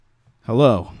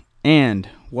Hello, and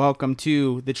welcome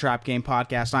to the Trap Game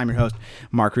Podcast. I'm your host,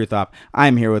 Mark Ruthop.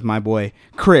 I'm here with my boy,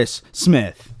 Chris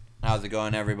Smith. How's it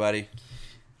going, everybody?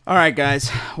 All right, guys.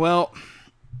 Well,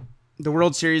 the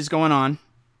World Series is going on.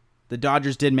 The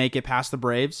Dodgers did make it past the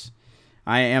Braves.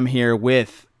 I am here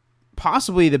with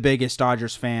possibly the biggest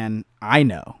Dodgers fan I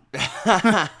know.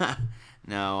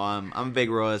 No, I'm a big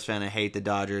Royals fan. I hate the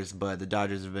Dodgers, but the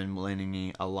Dodgers have been lending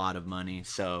me a lot of money,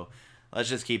 so let's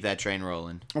just keep that train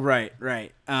rolling. Right.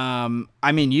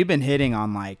 I mean, you've been hitting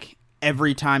on like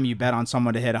every time you bet on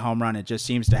someone to hit a home run, it just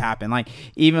seems to happen. Like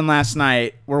even last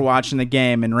night, we're watching the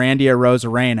game and Randy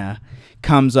Arozarena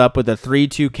comes up with a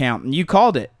 3-2 count, and you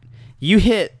called it. You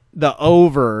hit the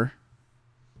over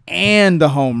and the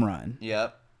home run.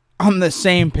 Yep. On the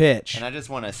same pitch. And I just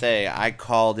want to say, I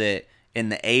called it in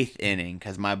the 8th inning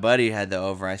because my buddy had the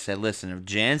over. I said, listen, if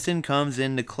Jansen comes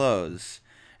in to close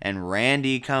and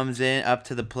Randy comes in up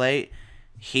to the plate,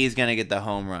 he's going to get the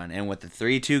home run. And with the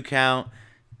 3-2 count,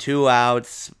 2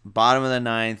 outs, bottom of the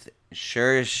 9th,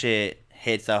 sure as shit,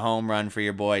 hits a home run for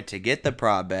your boy to get the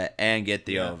prop bet and get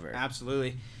the over.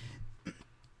 Absolutely.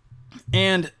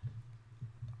 And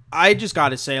I just got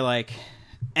to say, like,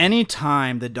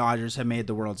 anytime the Dodgers have made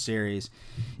the World Series,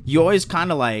 you always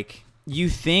kind of like, you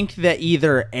think that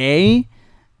either A,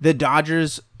 the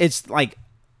Dodgers, it's like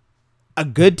a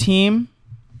good team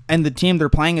and the team they're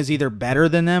playing is either better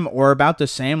than them or about the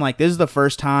same. Like, this is the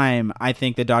first time I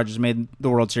think the Dodgers made the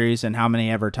World Series, and how many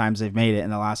ever times they've made it in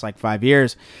the last like 5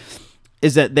 years,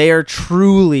 is that they are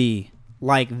truly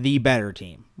like the better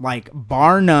team. Like,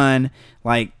 bar none.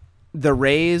 Like, the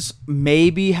Rays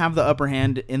maybe have the upper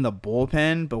hand in the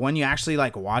bullpen, but when you actually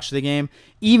like watch the game,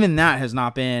 even that has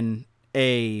not been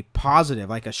a positive,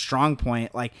 like a strong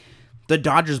point. Like, the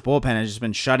Dodgers bullpen has just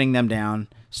been shutting them down,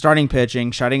 starting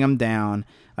pitching, shutting them down.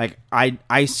 Like,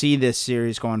 I see this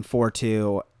series going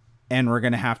 4-2, and we're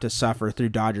going to have to suffer through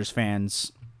Dodgers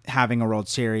fans having a World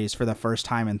Series for the first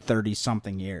time in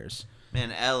 30-something years. Man,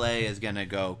 LA is going to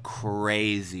go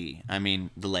crazy. I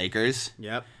mean, the Lakers.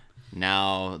 Yep.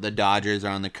 Now the Dodgers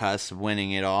are on the cusp of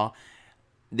winning it all.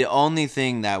 The only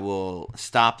thing that will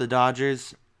stop the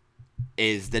Dodgers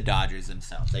is the Dodgers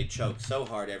themselves. They choke so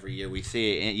hard every year. We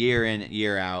see it year in,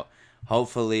 year out.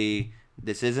 Hopefully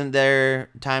this isn't their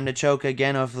time to choke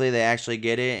again. Hopefully they actually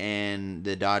get it, and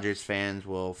the Dodgers fans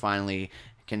will finally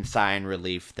can sign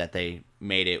relief that they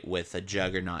made it with a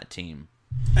juggernaut team.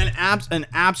 An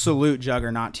absolute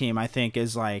juggernaut team, I think,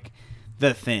 is like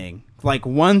the thing. Like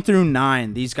 1 through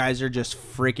 9, these guys are just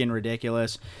freaking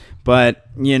ridiculous. But,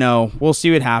 you know, we'll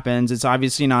see what happens. It's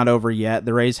obviously not over yet.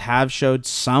 The Rays have showed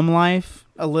some life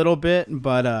a little bit,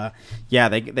 but yeah,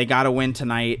 they got to win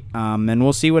tonight, and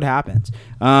we'll see what happens.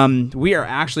 We are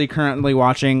actually currently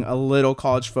watching a little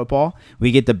college football.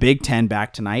 We get the Big Ten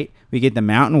back tonight. We get the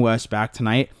Mountain West back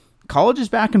tonight. College is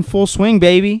back in full swing,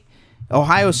 baby.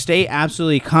 Ohio State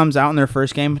absolutely comes out in their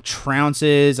first game,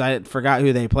 trounces. I forgot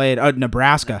who they played.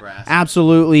 Nebraska.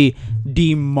 Absolutely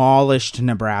demolished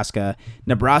Nebraska.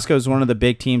 Nebraska was one of the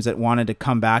big teams that wanted to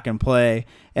come back and play,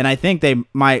 and I think they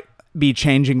might be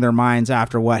changing their minds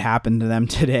after what happened to them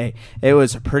today. It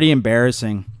was pretty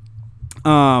embarrassing.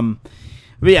 But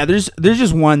yeah, there's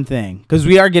just one thing, because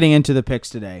we are getting into the picks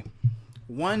today.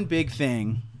 One big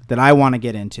thing that I want to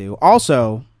get into.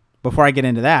 Also, before I get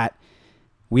into that,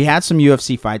 we had some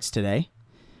UFC fights today.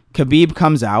 Khabib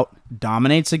comes out,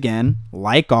 dominates again,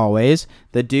 like always.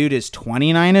 The dude is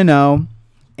 29-0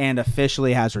 and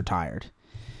officially has retired.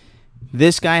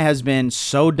 This guy has been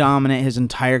so dominant his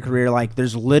entire career. Like,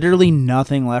 there's literally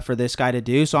nothing left for this guy to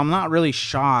do. So I'm not really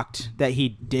shocked that he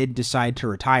did decide to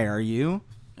retire. Are you?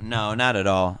 No, not at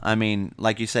all. I mean,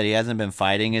 like you said, he hasn't been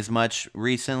fighting as much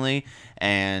recently,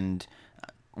 and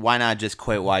why not just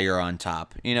quit while you're on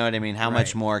top? You know what I mean? How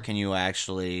much more can you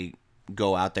actually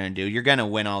go out there and do? You're going to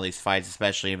win all these fights,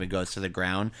 especially if it goes to the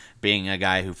ground, being a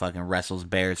guy who fucking wrestles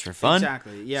bears for fun.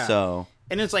 Exactly, yeah. So,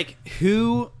 and it's like,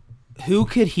 who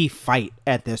could he fight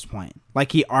at this point?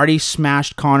 Like, he already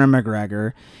smashed Conor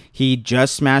McGregor. He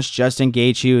just smashed Justin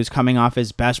Gaethje, who's coming off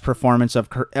his best performance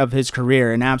of his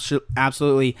career, and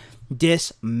absolutely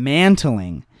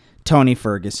dismantling Tony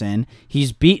Ferguson.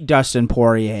 He's beat Dustin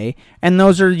Poirier, and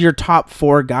those are your top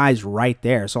 4 guys right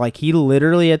there. So, like, he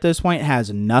literally at this point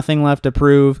has nothing left to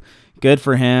prove. Good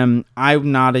for him.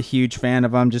 I'm not a huge fan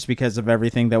of him just because of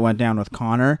everything that went down with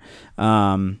Conor.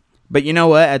 But you know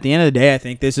what? At the end of the day, I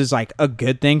think this is like a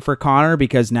good thing for Conor,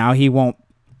 because now he won't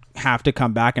have to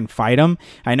come back and fight him.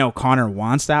 I know Conor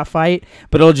wants that fight,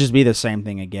 but it'll just be the same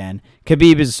thing again.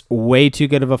 Khabib is way too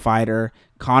good of a fighter.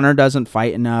 Conor doesn't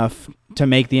fight enough to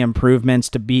make the improvements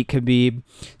to beat Khabib.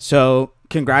 So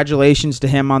congratulations to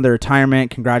him on the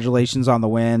retirement. Congratulations on the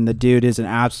win. The dude is an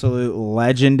absolute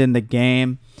legend in the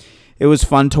game. It was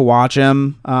fun to watch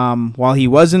him while he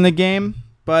was in the game,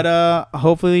 but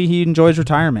hopefully he enjoys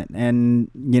retirement and,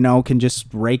 can just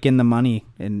rake in the money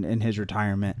in his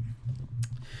retirement.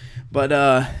 But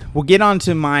we'll get on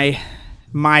to my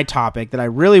topic that I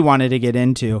really wanted to get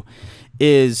into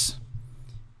is,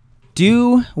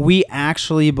 do we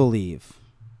actually believe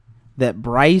that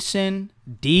Bryson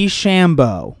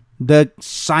DeChambeau, the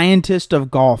scientist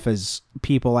of golf as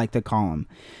people like to call him,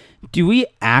 do we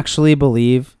actually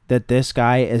believe that this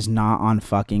guy is not on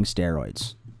fucking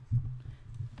steroids?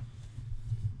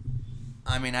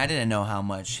 I mean, I didn't know how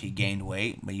much he gained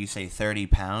weight, but you say 30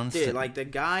 pounds? Dude, like the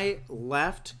guy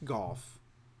left golf,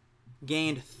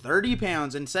 gained 30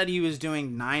 pounds, and said he was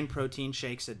doing 9 protein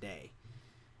shakes a day.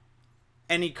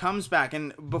 And he comes back,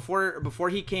 and before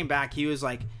he came back, he was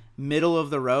like middle of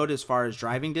the road as far as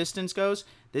driving distance goes.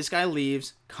 This guy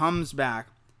leaves, comes back.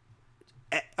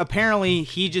 Apparently,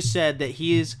 he just said that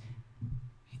he is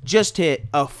just hit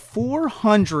a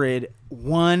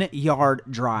 401-yard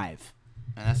drive.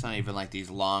 And that's not even like these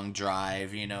long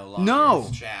drive, long No,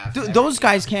 shafts. Those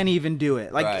guys can't even do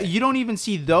it. Like, Right. You don't even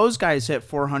see those guys hit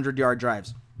 400-yard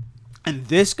drives. And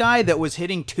this guy that was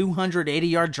hitting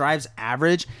 280-yard drives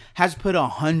average has put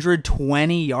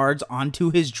 120 yards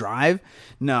onto his drive.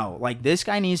 No, like this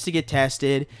guy needs to get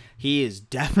tested. He is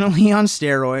definitely on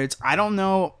steroids. I don't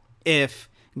know if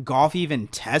golf even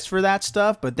tests for that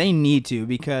stuff, but they need to,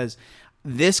 because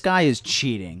this guy is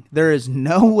cheating. There is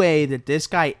no way that this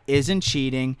guy isn't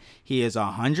cheating. He is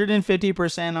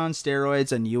 150% on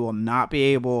steroids, and you will not be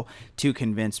able to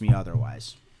convince me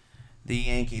otherwise. The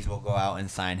Yankees will go out and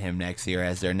sign him next year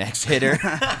as their next hitter.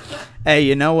 Hey,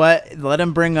 you know what? Let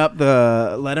him bring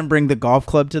the golf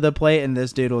club to the plate, and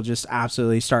this dude will just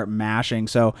absolutely start mashing.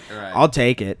 So Right. I'll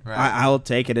take it. Right. I'll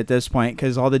take it at this point,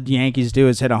 because all the Yankees do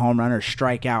is hit a home run or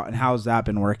strike out, and how's that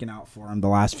been working out for him the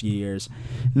last few years?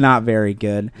 Not very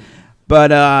good.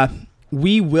 But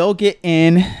we will get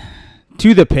in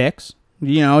to the picks.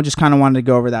 Just kind of wanted to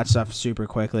go over that stuff super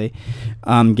quickly.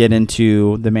 Get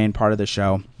into the main part of the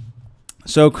show.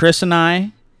 So Chris and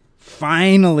I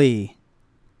finally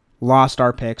lost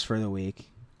our picks for the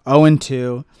week.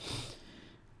 0-2.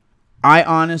 I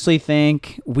honestly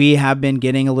think we have been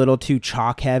getting a little too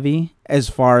chalk heavy as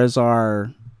far as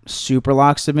our super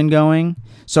locks have been going.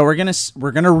 So we're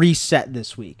gonna reset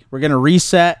this week. We're gonna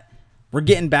reset. We're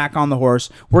getting back on the horse.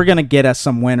 We're gonna get us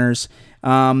some winners.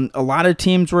 A lot of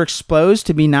teams were exposed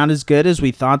to be not as good as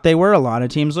we thought they were. A lot of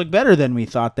teams look better than we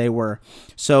thought they were.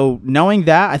 So knowing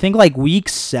that, I think like week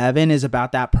 7 is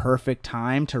about that perfect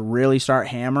time to really start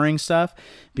hammering stuff,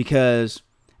 because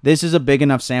this is a big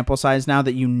enough sample size now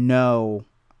that you know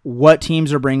what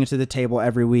teams are bringing to the table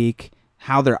every week,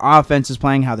 how their offense is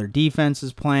playing, how their defense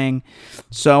is playing.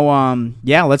 So,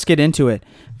 let's get into it.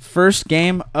 First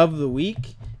game of the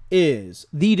week is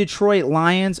the Detroit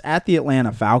Lions at the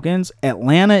Atlanta Falcons.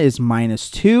 Atlanta is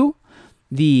 -2.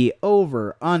 The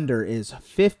over-under is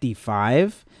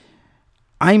 55.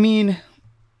 I mean,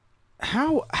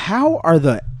 how are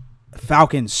the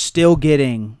Falcons still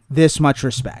getting this much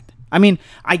respect? I mean,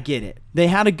 I get it. They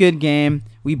had a good game.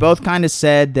 We both kind of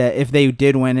said that if they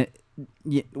did win it,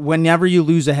 whenever you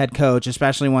lose a head coach,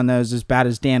 especially one that is as bad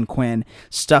as Dan Quinn,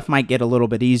 stuff might get a little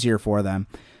bit easier for them.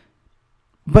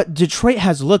 But Detroit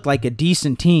has looked like a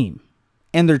decent team,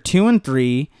 and they're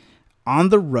 2-3 on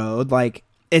the road. Like,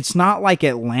 it's not like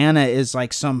Atlanta is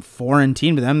like some foreign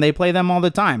team to them. They play them all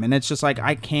the time, and it's just like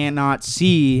I cannot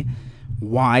see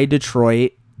why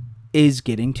Detroit is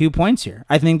getting 2 points here.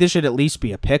 I think this should at least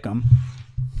be a pick 'em.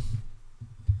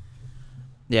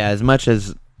 Yeah, as much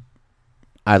as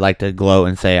I'd like to gloat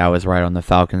and say I was right on the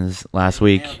Falcons last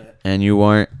week, and you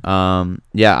weren't.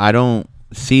 I don't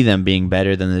see them being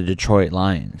better than the Detroit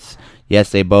Lions.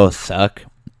 Yes, they both suck,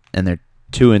 and they're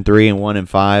 2-3 and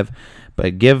 1-5.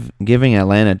 But giving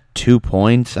Atlanta 2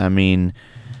 points, I mean,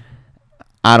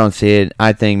 I don't see it.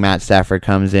 I think Matt Stafford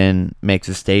comes in, makes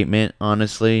a statement,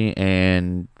 honestly,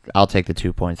 and I'll take the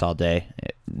 2 points all day.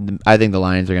 I think the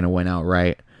Lions are going to win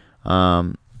outright.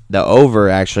 The over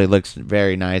actually looks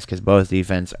very nice because both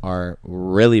defense are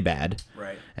really bad,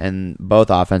 Right. and both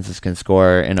offenses can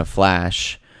score in a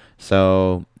flash.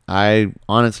 So I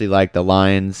honestly like the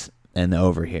Lions and the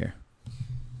over here.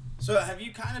 So have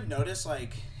you kind of noticed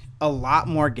like a lot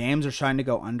more games are trying to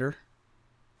go under?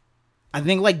 I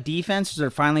think like defenses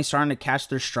are finally starting to catch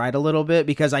their stride a little bit,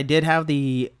 because I did have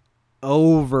the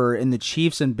over in the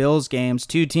Chiefs and Bills games,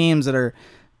 2 teams that are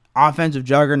offensive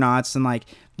juggernauts, and like,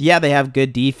 yeah, they have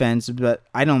good defense, but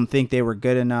I don't think they were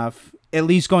good enough, at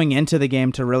least going into the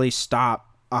game, to really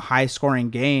stop a high-scoring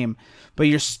game. But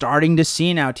you're starting to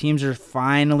see now teams are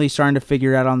finally starting to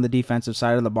figure out on the defensive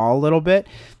side of the ball a little bit.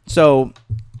 So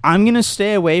I'm going to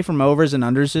stay away from overs and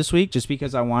unders this week just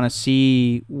because I want to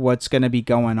see what's going to be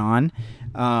going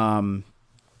on.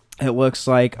 It looks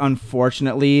like,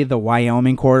 unfortunately, the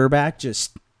Wyoming quarterback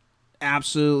just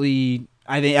absolutely –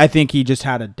 I think he just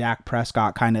had a Dak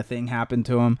Prescott kind of thing happen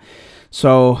to him.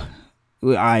 So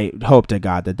I hope to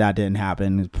God that didn't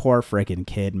happen. Poor freaking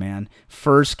kid, man.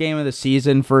 First game of the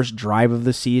season, first drive of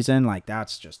the season. Like,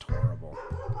 that's just horrible.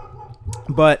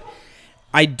 But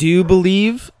I do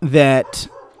believe that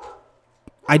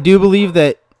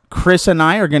Chris and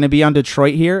I are going to be on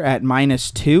Detroit here at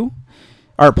 -2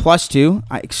 or +2.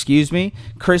 Excuse me.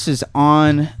 Chris is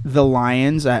on the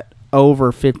Lions at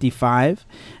over 55,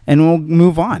 and we'll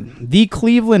move on. The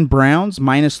Cleveland Browns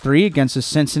 -3 against the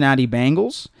Cincinnati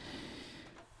Bengals.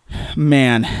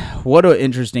 Man, what an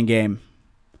interesting game.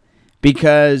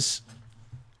 Because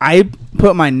I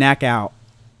put my neck out.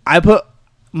 I put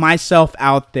myself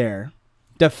out there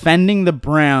defending the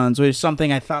Browns, which is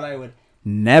something I thought I would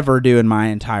never do in my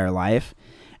entire life.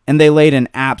 And they laid an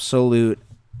absolute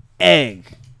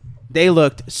egg. They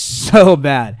looked so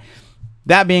bad.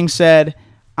 That being said,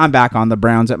 I'm back on the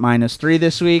Browns at -3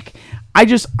 this week.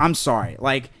 I'm sorry.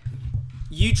 Like,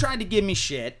 you tried to give me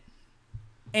shit.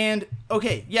 And,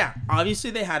 okay, yeah, obviously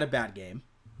they had a bad game.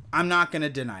 I'm not going to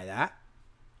deny that.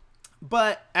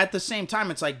 But at the same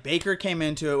time, it's like Baker came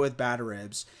into it with bad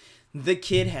ribs. The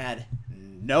kid had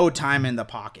no time in the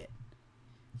pocket.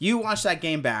 You watch that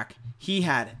game back, he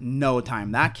had no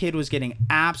time. That kid was getting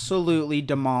absolutely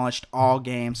demolished all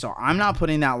game. So I'm not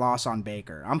putting that loss on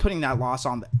Baker. I'm putting that loss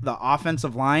on the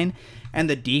offensive line and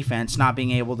the defense not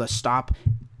being able to stop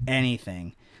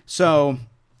anything. So,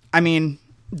 I mean,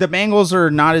 the Bengals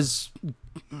are not as...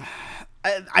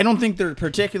 I don't think they're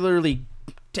particularly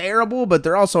terrible, but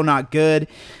they're also not good.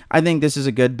 I think this is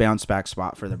a good bounce back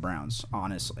spot for the Browns,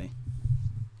 honestly.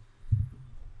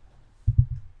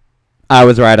 I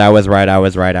was right. That's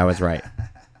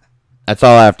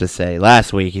all I have to say.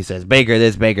 Last week he says, Baker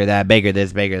this, Baker that, Baker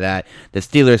this, Baker that. The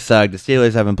Steelers suck. The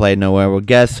Steelers haven't played nowhere. Well,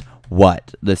 guess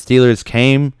what? The Steelers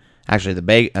came... Actually,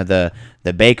 the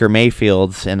Baker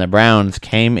Mayfields and the Browns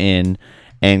came in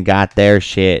and got their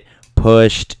shit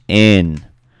pushed in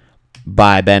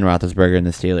by Ben Roethlisberger and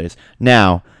the Steelers.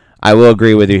 Now, I will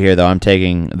agree with you here, though. I'm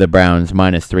taking the Browns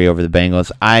 -3 over the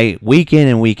Bengals. Week in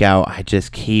and week out, I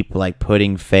just keep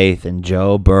putting faith in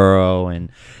Joe Burrow and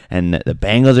the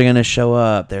Bengals are gonna show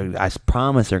up. I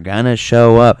promise they're gonna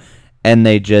show up, and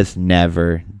they just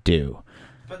never do.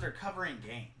 But they're covering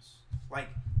games.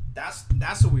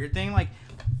 That's the weird thing.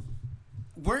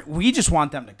 We just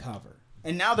want them to cover.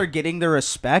 And now they're getting the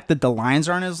respect that the lines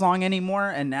aren't as long anymore.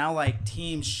 And now,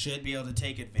 teams should be able to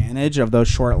take advantage of those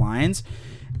short lines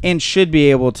and should be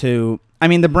able to... I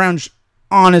mean, the Browns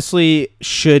honestly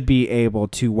should be able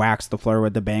to wax the floor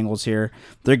with the Bengals here.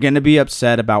 They're going to be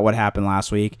upset about what happened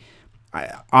last week.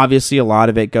 Obviously, a lot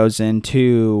of it goes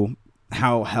into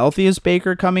how healthy is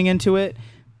Baker coming into it.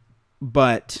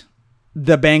 But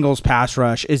the Bengals pass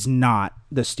rush is not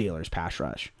the Steelers pass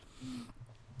rush.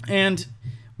 And...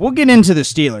 we'll get into the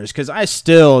Steelers because I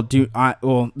still do.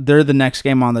 They're the next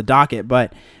game on the docket,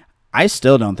 but I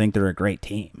still don't think they're a great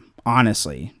team.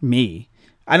 Honestly,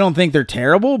 I don't think they're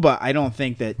terrible, but I don't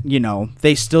think that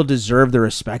they still deserve the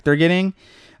respect they're getting.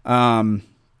 And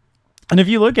if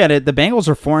you look at it, the Bengals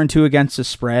are 4-2 against the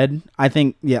spread. I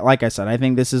think, like I said, I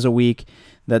think this is a week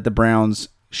that the Browns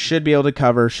should be able to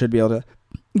cover, should be able to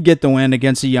get the win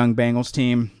against a young Bengals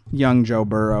team, young Joe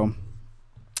Burrow.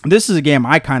 This is a game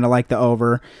I kind of like the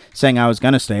over, saying I was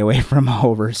going to stay away from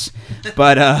overs.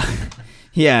 But,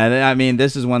 yeah, I mean,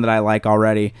 this is one that I like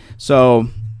already. So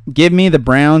give me the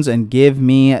Browns and give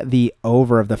me the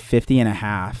over of the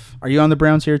 50.5. Are you on the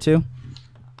Browns here too?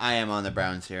 I am on the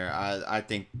Browns here. I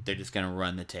think they're just going to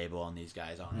run the table on these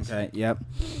guys, honestly. Okay, yep.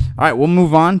 All right, we'll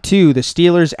move on to the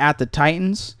Steelers at the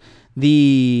Titans.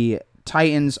 The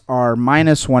Titans are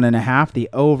 -1.5. The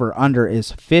over-under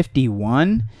is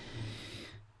 51.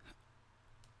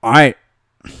 All right,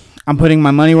 I'm putting my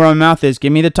money where my mouth is.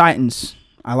 Give me the Titans.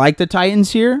 I like the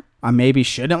Titans here. I maybe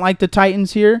shouldn't like the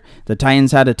Titans here. The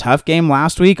Titans had a tough game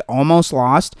last week, almost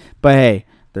lost. But, hey,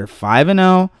 they're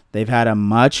 5-0. They've had a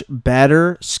much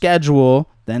better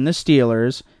schedule than the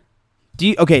Steelers.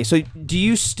 So do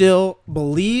you still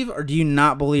believe or do you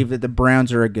not believe that the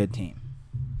Browns are a good team?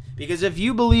 Because if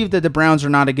you believe that the Browns are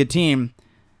not a good team,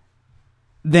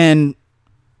 then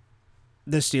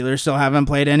the Steelers still haven't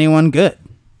played anyone good.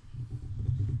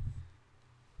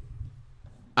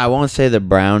 I won't say the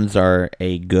Browns are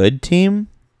a good team,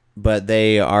 but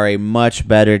they are a much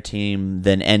better team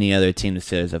than any other team the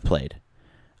Steelers have played.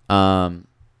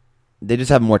 They just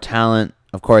have more talent.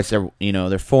 Of course, they're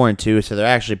 4-2, so they're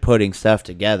actually putting stuff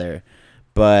together.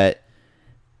 But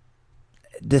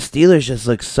the Steelers just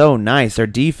look so nice. Their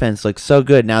defense looks so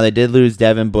good. Now, they did lose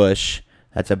Devin Bush.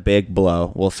 That's a big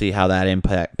blow. We'll see how that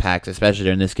impacts, especially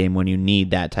during this game when you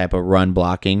need that type of run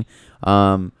blocking. But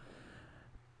I'm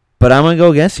going to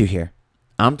go against you here.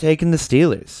 I'm taking the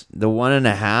Steelers. The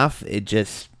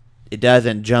 1.5, it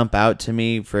doesn't jump out to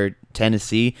me for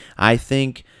Tennessee. I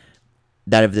think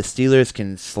that if the Steelers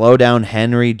can slow down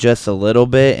Henry just a little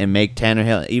bit and make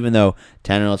Tannehill, even though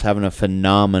Tannehill's having a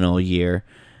phenomenal year,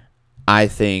 I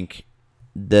think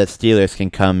the Steelers can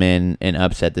come in and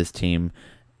upset this team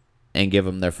and give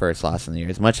them their first loss in the year.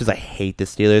 As much as I hate the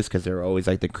Steelers because they're always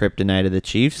like the kryptonite of the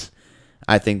Chiefs,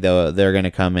 I think they're going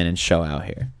to come in and show out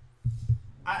here.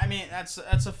 I mean, that's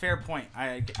a fair point.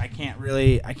 I can't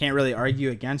really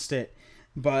argue against it,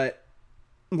 but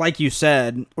like you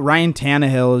said, Ryan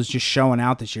Tannehill is just showing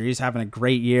out this year. He's having a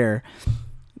great year.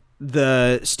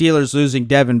 The Steelers losing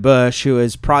Devin Bush, who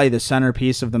is probably the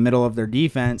centerpiece of the middle of their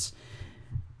defense,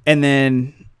 and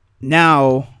then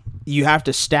now you have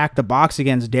to stack the box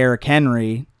against Derrick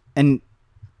Henry, and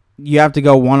you have to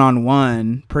go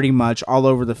one-on-one pretty much all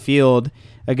over the field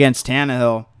against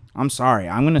Tannehill. I'm sorry.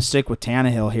 I'm going to stick with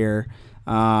Tannehill here.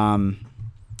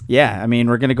 Yeah, I mean,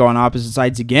 we're going to go on opposite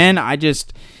sides again.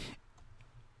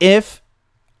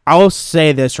 I'll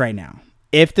say this right now.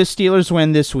 If the Steelers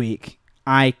win this week,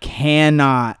 I can't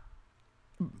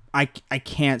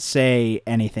say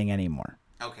anything anymore.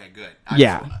 Okay, good.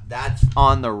 That's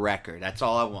on the record. That's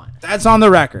all I want. That's on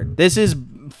the record. This is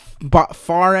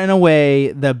far and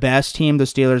away the best team the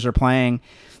Steelers are playing.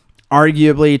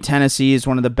 Arguably, Tennessee is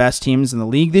one of the best teams in the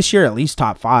league this year, at least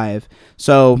top 5.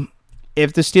 So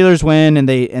if the Steelers win and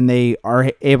they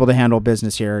are able to handle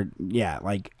business here, yeah,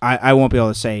 like I won't be able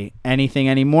to say anything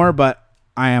anymore, but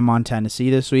I am on Tennessee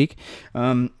this week.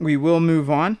 We will move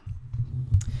on.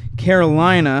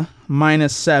 Carolina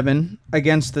 -7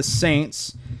 against the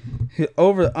Saints.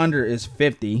 Over under is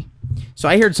 50. So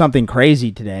I heard something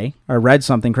crazy today, or read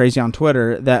something crazy on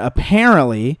Twitter, that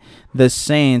apparently the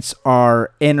Saints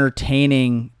are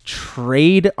entertaining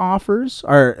trade offers,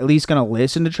 or at least going to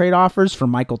listen to trade offers for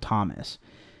Michael Thomas.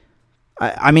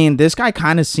 I mean, this guy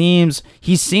kind of seems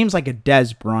like a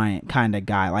Dez Bryant kind of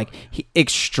guy. Like, he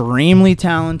extremely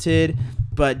talented,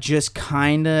 but just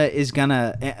kind of is going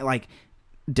to, like,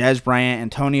 Dez Bryant,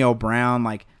 Antonio Brown,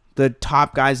 like, the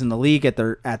top guys in the league at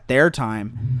their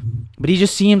time, but he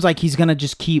just seems like he's gonna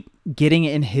just keep getting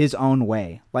in his own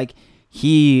way. Like,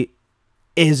 he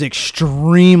is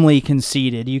extremely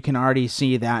conceited. You can already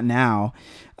see that now.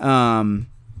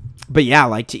 But yeah,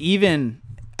 like, to even,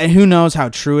 and who knows how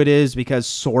true it is, because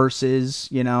sources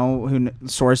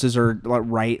are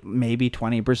right maybe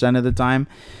 20% of the time.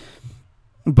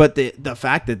 But the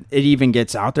fact that it even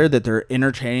gets out there that they're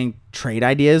entertaining trade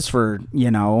ideas for,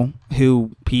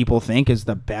 who people think is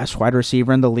the best wide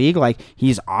receiver in the league, like,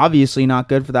 he's obviously not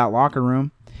good for that locker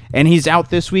room. And he's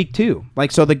out this week too.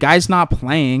 Like, so the guy's not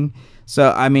playing.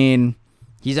 So, I mean,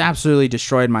 he's absolutely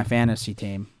destroyed my fantasy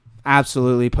team.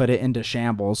 Absolutely put it into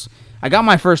shambles. I got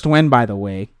my first win, by the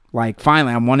way. Like,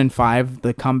 finally, I'm 1-5.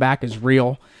 The comeback is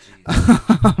real.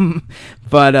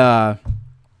 But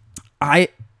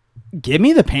give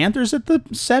me the Panthers at the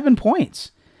 7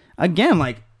 points. Again,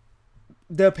 like,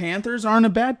 the Panthers aren't a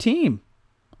bad team.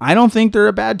 I don't think they're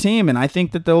a bad team, and I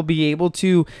think that they'll be able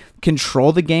to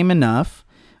control the game enough.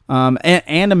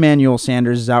 And Emmanuel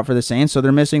Sanders is out for the Saints, so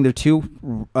they're missing their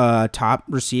 2 top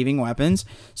receiving weapons.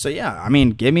 So, yeah, I mean,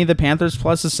 give me the Panthers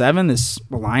plus a 7. This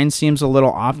line seems a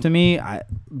little off to me. I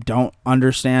don't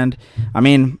understand. I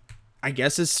mean, I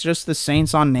guess it's just the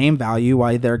Saints on name value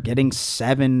why they're getting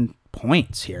 7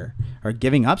 points here, or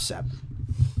giving up 7.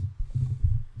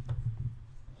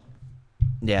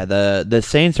 Yeah, the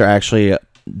Saints are actually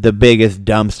the biggest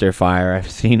dumpster fire I've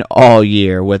seen all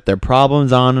year, with their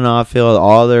problems on and off field,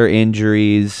 all their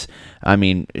injuries. I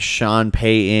mean, Sean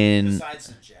Payton. Besides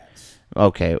the Jets.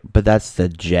 Okay, but that's the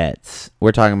Jets.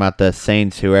 We're talking about the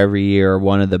Saints, who every year are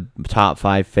one of the top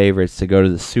 5 favorites to go to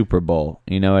the Super Bowl.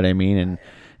 You know what I mean?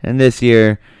 And this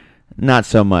year, not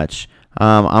so much.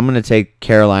 I'm going to take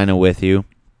Carolina with you,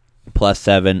 plus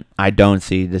 7. I don't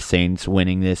see the Saints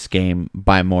winning this game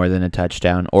by more than a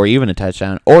touchdown, or even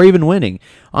winning.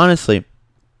 Honestly,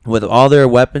 with all their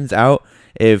weapons out,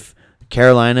 if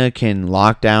Carolina can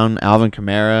lock down Alvin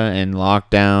Kamara and lock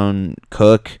down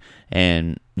Cook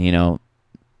and,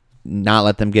 not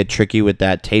let them get tricky with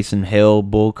that Taysom Hill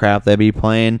bullcrap they be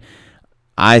playing,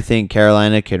 I think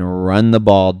Carolina can run the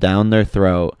ball down their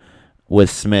throat with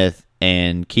Smith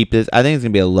and keep this. I think it's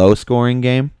going to be a low-scoring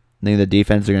game. I think the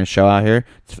defense are going to show out here.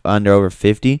 It's over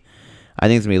 50. I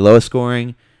think it's going to be low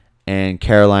scoring, and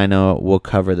Carolina will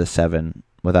cover the 7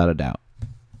 without a doubt.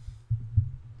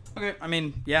 Okay, I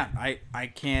mean, yeah, I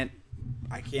can't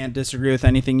disagree with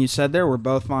anything you said there. We're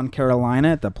both on Carolina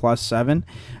at the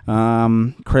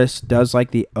 +7. Chris does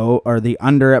like the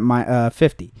under at my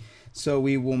 50. So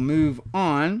we will move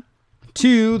on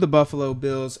to the Buffalo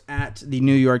Bills at the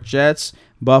New York Jets.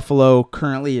 Buffalo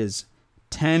currently is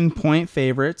 10-point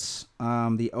favorites.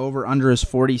 The over-under is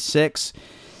 46.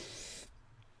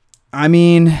 I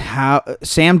mean,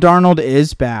 Sam Darnold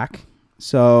is back.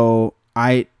 So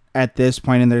at this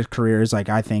point in their careers, like,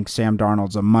 I think Sam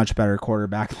Darnold's a much better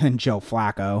quarterback than Joe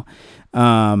Flacco.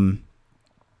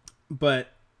 But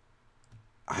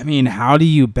I mean, how do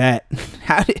you bet?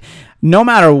 No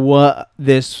matter what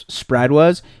this spread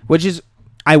was, which is,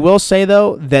 I will say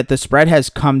though that the spread has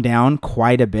come down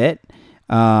quite a bit.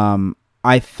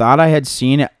 I thought I had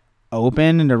seen it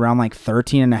open at around like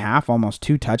 13.5, almost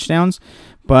 2 touchdowns,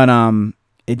 but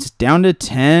it's down to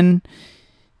 10.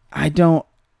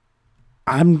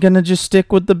 I'm gonna just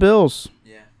stick with the Bills.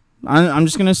 Yeah, I'm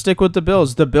just gonna stick with the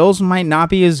Bills. The Bills might not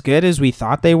be as good as we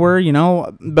thought they were,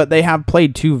 but they have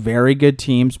played 2 very good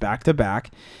teams back to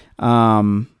back,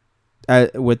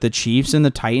 with the Chiefs and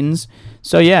the Titans.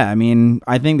 So yeah, I mean,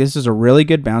 I think this is a really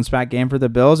good bounce back game for the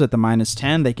Bills at the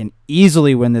 -10. They can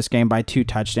easily win this game by 2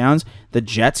 touchdowns. The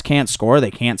Jets can't score;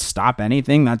 they can't stop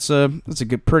anything. That's a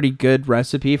pretty good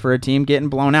recipe for a team getting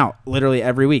blown out literally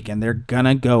every week, and they're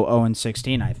gonna go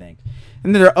 0-16, I think.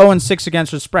 And they're 0-6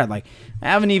 against the spread. Like, I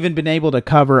haven't even been able to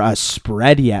cover a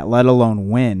spread yet, let alone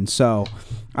win. So,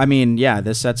 I mean, yeah,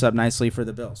 this sets up nicely for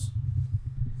the Bills.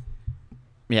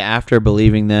 Yeah, after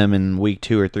believing them in week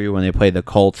 2 or 3 when they played the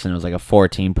Colts and it was like a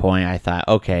 14-point, I thought,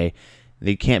 okay,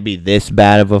 they can't be this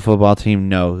bad of a football team.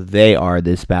 No, they are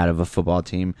this bad of a football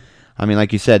team. I mean,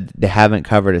 like you said, they haven't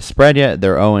covered a spread yet.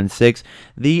 They're 0-6.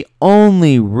 The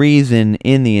only reason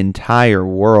in the entire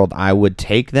world I would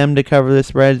take them to cover the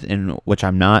spreads, and which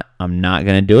I'm not going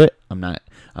to do it. I'm not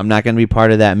going to be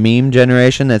part of that meme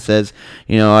generation that says,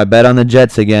 I bet on the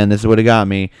Jets again. This is what it got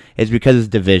me. It's because it's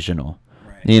divisional.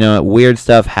 Right. Weird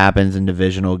stuff happens in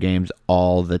divisional games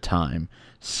all the time.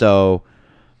 So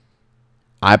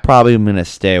I probably am going to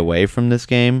stay away from this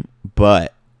game,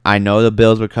 but I know the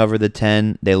Bills would cover the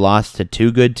 10. They lost to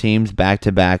 2 good teams back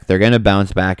to back. They're going to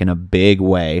bounce back in a big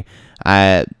way.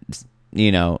 Stephon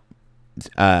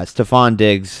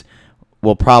Diggs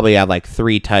will probably have like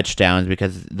 3 touchdowns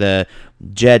because the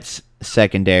Jets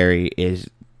secondary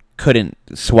couldn't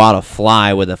swat a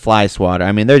fly with a fly swatter.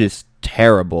 I mean, they're just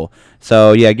terrible.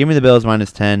 So yeah, give me the Bills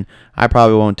 -10. I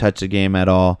probably won't touch the game at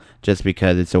all just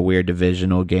because it's a weird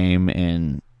divisional game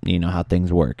and you know how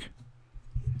things work.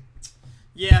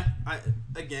 Yeah,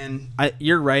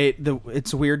 you're right.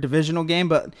 It's a weird divisional game,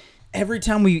 but every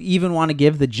time we even want to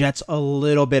give the Jets a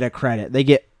little bit of credit, they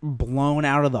get blown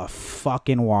out of the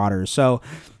fucking water. So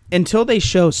until they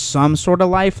show some sort of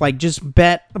life, like, just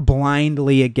bet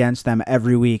blindly against them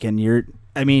every week, and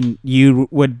you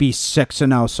would be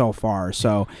 6-0 so far.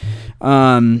 So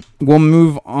we'll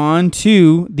move on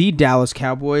to the Dallas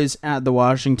Cowboys at the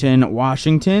Washington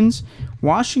Washingtons.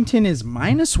 Washington is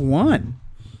 -1.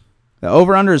 The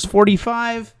over-under is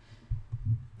 45.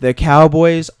 The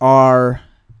Cowboys are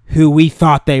who we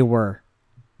thought they were.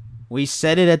 We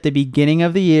said it at the beginning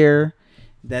of the year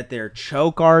that they're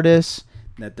choke artists,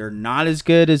 that they're not as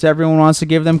good as everyone wants to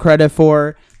give them credit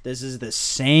for. This is the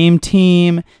same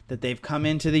team that they've come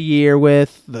into the year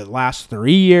with the last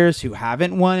 3 years who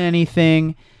haven't won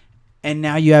anything. And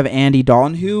now you have Andy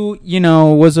Dalton, who,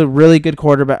 was a really good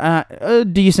quarterback, a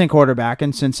decent quarterback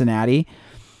in Cincinnati.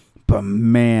 But,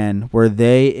 man, were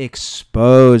they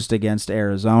exposed against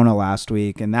Arizona last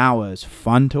week. And that was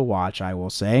fun to watch, I will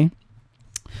say.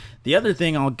 The other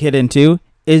thing I'll get into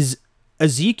is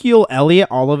Ezekiel Elliott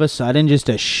all of a sudden just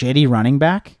a shitty running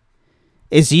back?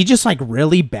 Is he just, like,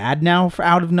 really bad now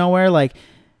out of nowhere? Like,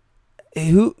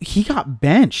 he got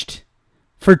benched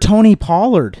for Tony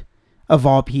Pollard, of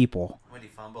all people. When he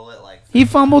fumbled it, like... He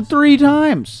fumbled 3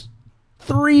 times.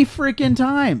 3 freaking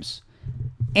times.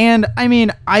 And,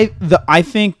 I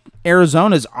think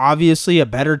Arizona's obviously a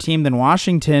better team than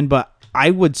Washington, but I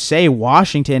would say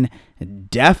Washington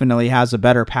definitely has a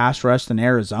better pass rush than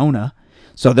Arizona.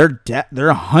 So they're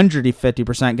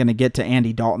 150% going to get to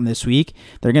Andy Dalton this week.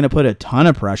 They're going to put a ton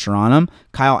of pressure on him.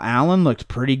 Kyle Allen looked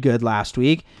pretty good last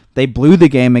week. They blew the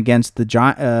game against the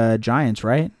Giants,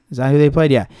 right? Is that who they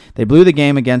played? Yeah. They blew the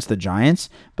game against the Giants,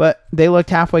 but they looked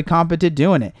halfway competent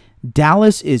doing it.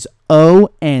 Dallas is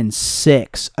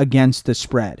 0-6 against the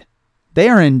spread. They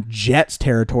are in Jets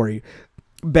territory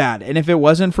bad. And if it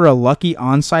wasn't for a lucky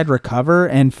onside recover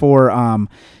and for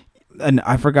and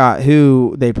I forgot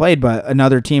who they played, but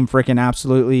another team freaking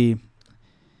absolutely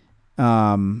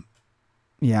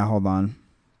yeah, hold on.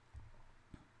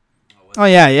 Oh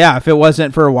yeah. If it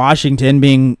wasn't for Washington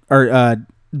being or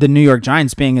the New York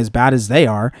Giants being as bad as they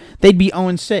are, they'd be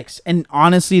 0-6. And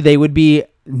honestly, they would be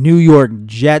New York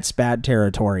Jets bad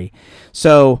territory.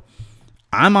 So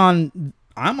I'm on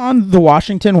the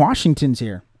Washingtons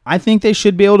here. I think they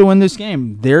should be able to win this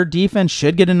game. Their defense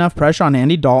should get enough pressure on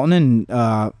Andy Dalton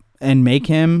and make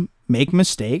him make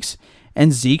mistakes.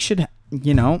 And Zeke should,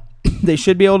 they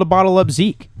should be able to bottle up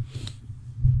Zeke.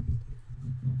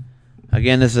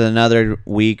 Again, this is another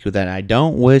week that I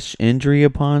don't wish injury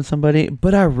upon somebody,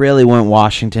 but I really want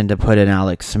Washington to put in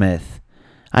Alex Smith.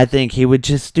 I think he would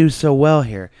just do so well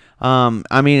here.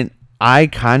 I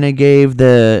kind of gave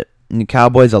the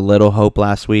Cowboys a little hope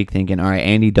last week, thinking, all right,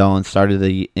 Andy Dalton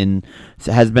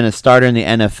has been a starter in the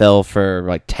NFL for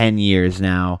like 10 years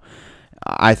now.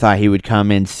 I thought he would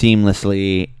come in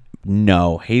seamlessly.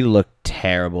 No, he looked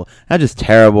terrible. Not just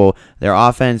terrible. Their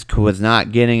offense was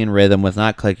not getting in rhythm, was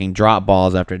not clicking. Drop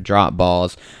balls after drop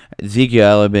balls.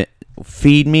 Ezekiel Elliott,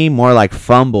 feed me, more like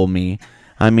fumble me.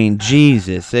 I mean,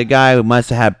 Jesus. That guy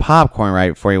must have had popcorn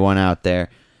right before he went out there.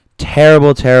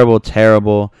 Terrible, terrible,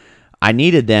 terrible. I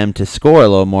needed them to score a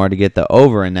little more to get the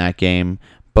over in that game.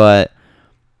 But,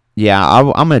 yeah,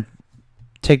 I'm going to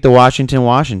take the Washingtons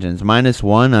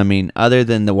 -1. I mean, other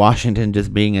than the Washington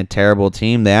just being a terrible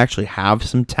team, they actually have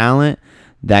some talent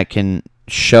that can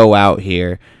show out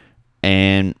here.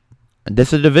 And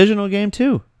this is a divisional game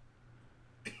too.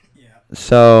 Yeah.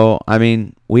 So, I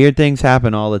mean, weird things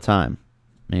happen all the time.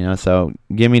 So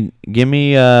give me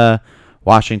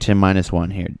Washington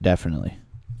 -1 here, definitely.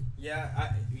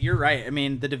 Yeah, you're right. I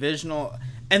mean, the divisional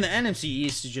and the NFC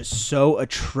East is just so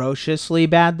atrociously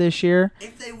bad this year.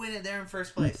 If they win it, they're in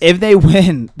first place. If they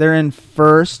win, they're in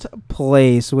first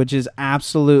place, which is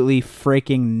absolutely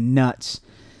freaking nuts.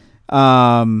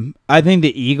 I think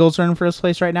the Eagles are in first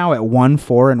place right now at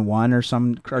 1-4-1 or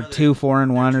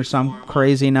 2-4-1 or some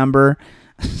crazy number,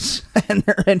 and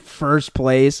they're in first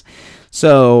place.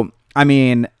 So, I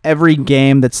mean, every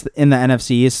game that's in the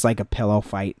NFC East is like a pillow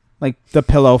fight. Like the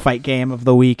pillow fight game of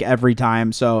the week every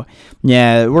time. So,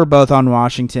 yeah, we're both on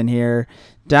Washington here.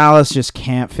 Dallas just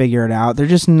can't figure it out. They're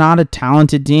just not a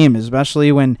talented team,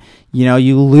 especially when,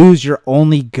 you lose your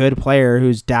only good player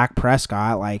who's Dak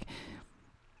Prescott. Like,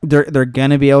 they're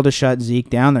going to be able to shut Zeke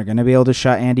down. They're going to be able to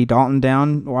shut Andy Dalton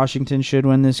down. Washington should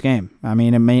win this game. I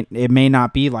mean, it may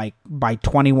not be like by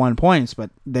 21 points,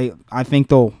 but I think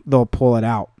they'll pull it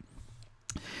out.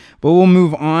 But we'll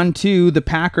move on to the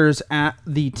Packers at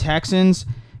the Texans.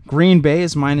 Green Bay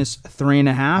is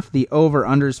 -3.5. The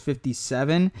over-under is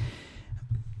 57.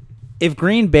 If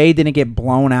Green Bay didn't get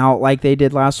blown out like they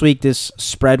did last week, this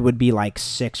spread would be like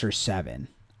 6 or 7.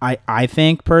 I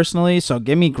think, personally. So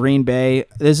give me Green Bay.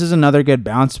 This is another good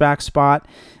bounce-back spot.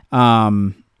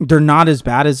 They're not as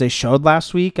bad as they showed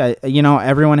last week.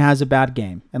 Everyone has a bad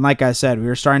game. And like I said, we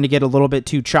were starting to get a little bit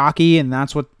too chalky, and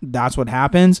that's what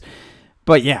happens.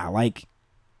 But yeah, like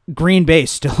Green Bay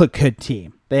is still a good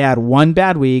team. They had one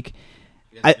bad week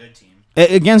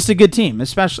against a good team,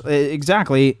 especially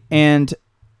exactly. And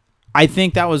I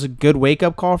think that was a good wake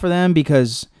up call for them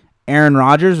because Aaron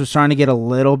Rodgers was trying to get a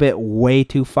little bit way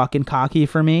too fucking cocky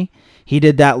for me. He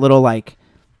did that little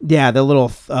the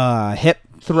little hip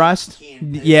thrust.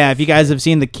 Yeah, if you guys have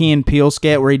seen the Key and Peele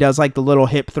skit where he does like the little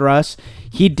hip thrust,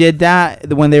 he did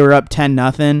that when they were up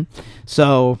 10-0.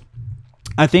 So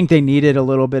I think they needed a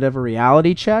little bit of a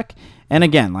reality check. And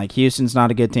again, like Houston's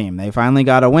not a good team. They finally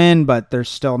got a win, but they're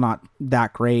still not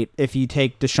that great. If you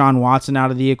take Deshaun Watson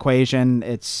out of the equation,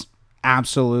 it's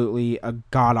absolutely a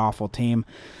god-awful team.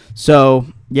 So,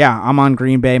 yeah, I'm on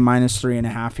Green Bay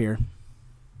 -3.5 here.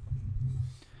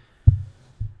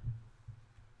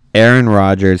 Aaron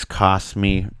Rodgers cost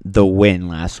me the win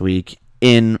last week.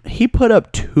 He put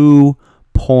up 2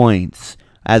 points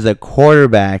as a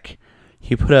quarterback.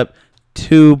 He put up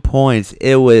 2 points.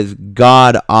 It was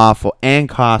god awful and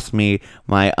cost me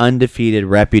my undefeated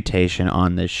reputation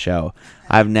on this show.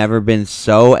 I've never been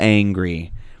so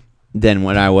angry than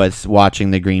when I was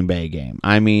watching the Green Bay game.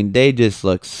 I mean, they just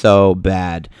look so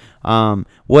bad.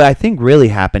 What I think really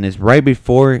happened is right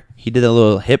before he did a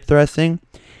little hip thrusting,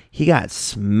 he got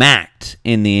smacked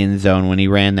in the end zone when he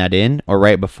ran that in, or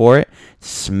right before it,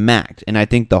 smacked. And I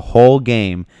think the whole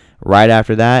game, right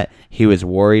after that, he was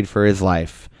worried for his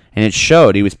life. And it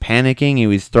showed. He was panicking. He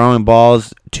was throwing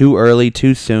balls too early,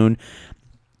 too soon.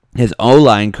 his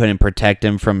O-line couldn't protect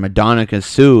him from Madonna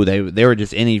Sue. They were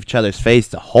just in each other's face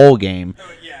the whole game.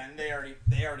 Oh, yeah, and they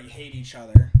already hate each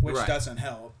other, which doesn't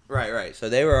help. Right. So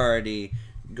they were already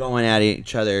going at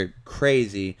each other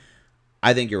crazy.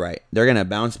 I think you're right. They're gonna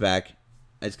bounce back.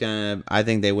 I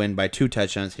think they win by 2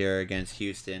 touchdowns here against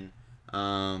Houston.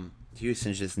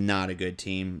 Houston's just not a good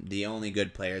team. The only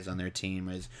good players on their team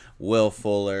is Will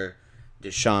Fuller,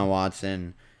 Deshaun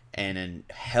Watson, and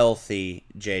a healthy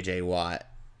J.J. Watt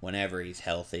whenever he's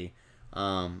healthy.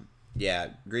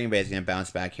 Green Bay's going to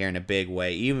bounce back here in a big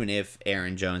way, even if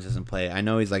Aaron Jones doesn't play. I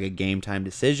know he's like a game-time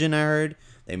decision, I heard.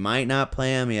 They might not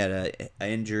play him. He had an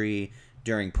injury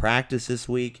during practice this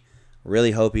week.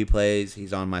 Really hope he plays.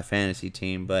 He's on my fantasy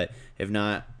team, but if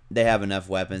not, they have enough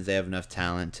weapons. They have enough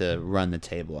talent to run the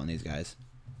table on these guys.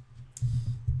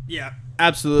 Yeah,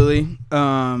 absolutely.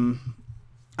 I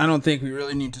don't think we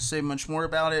really need to say much more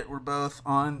about it. We're both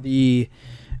on the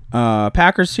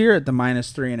Packers here at the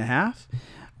 -3.5.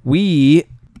 We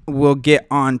will get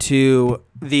on to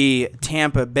the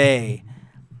Tampa Bay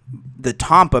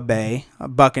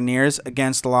Buccaneers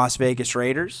against the Las Vegas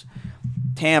Raiders.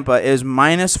 Tampa is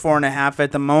 -4.5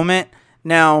 at the moment.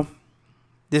 Now,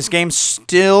 this game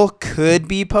still could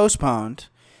be postponed.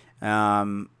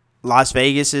 Las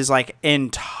Vegas's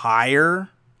entire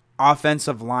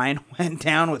offensive line went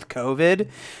down with COVID.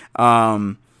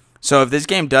 So if this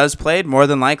game does played, more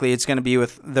than likely it's going to be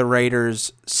with the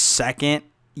Raiders' second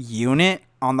unit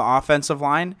on the offensive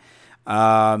line.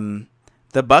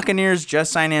 The Buccaneers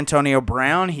just signed Antonio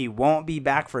Brown. He won't be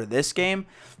back for this game.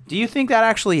 Do you think that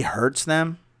actually hurts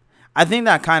them? I think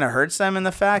that kind of hurts them in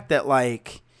the fact that,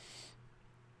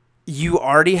 you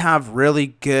already have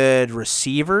really good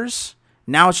receivers.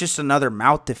 Now it's just another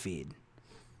mouth to feed.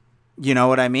 You know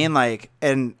what I mean?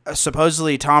 And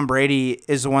supposedly Tom Brady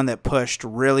is the one that pushed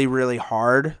really, really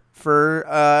hard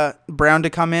for Brown to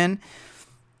come in.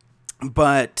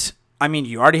 But,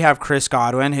 you already have Chris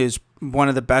Godwin, who's one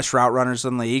of the best route runners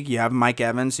in the league. You have Mike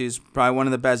Evans, who's probably one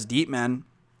of the best deep men.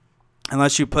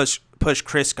 Unless you push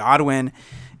Chris Godwin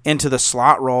into the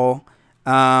slot role,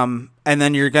 and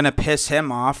then you're going to piss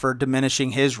him off for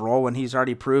diminishing his role when he's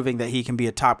already proving that he can be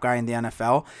a top guy in the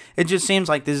NFL. It just seems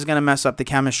like this is going to mess up the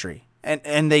chemistry.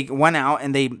 And they went out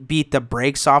and they beat the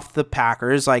brakes off the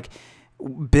Packers.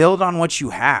 Build on what you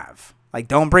have.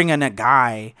 Don't bring in a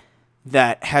guy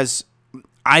that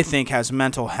I think has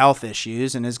mental health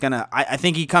issues and is going to, I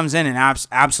think he comes in and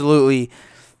absolutely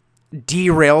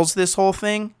derails this whole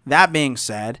thing. That being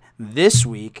said, this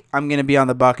week I'm going to be on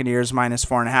the Buccaneers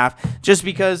 -4.5 just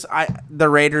because the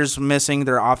Raiders missing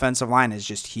their offensive line is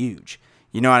just huge.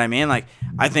 You know what I mean?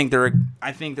 I think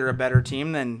they're a better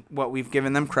team than what we've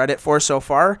given them credit for so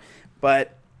far,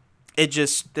 but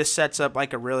this sets up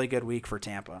a really good week for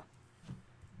Tampa.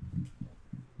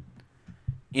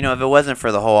 If it wasn't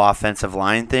for the whole offensive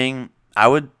line thing, I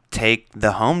would take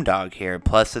the home dog here,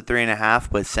 plus the 3.5.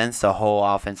 But since the whole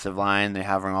offensive line, they're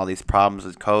having all these problems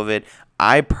with COVID,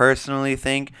 I personally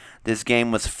think this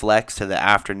game was flexed to the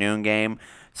afternoon game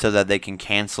so that they can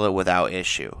cancel it without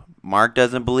issue. Mark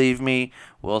doesn't believe me.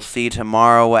 We'll see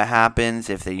tomorrow what happens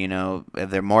if if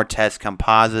there more tests come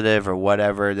positive or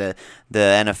whatever the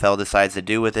NFL decides to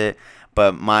do with it.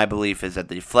 But my belief is that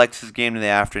they flex this game to the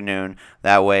afternoon.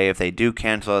 That way, if they do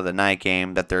cancel the night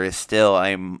game, that there is still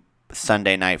a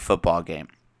Sunday night football game,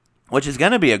 which is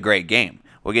going to be a great game.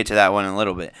 We'll get to that one in a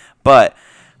little bit. But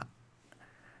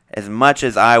as much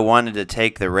as I wanted to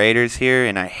take the Raiders here,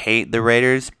 and I hate the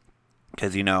Raiders,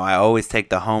 because, I always take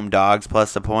the home dogs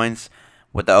plus the points,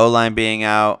 with the O-line being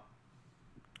out,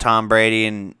 Tom Brady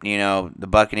and, the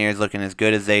Buccaneers looking as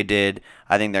good as they did,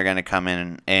 I think they're going to come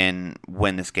in and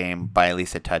win this game by at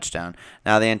least a touchdown.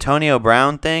 Now, the Antonio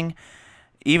Brown thing,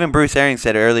 even Bruce Arians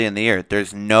said early in the year,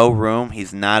 there's no room.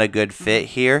 He's not a good fit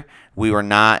here. We were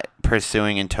not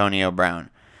pursuing Antonio Brown.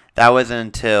 That wasn't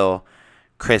until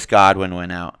Chris Godwin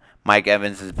went out. Mike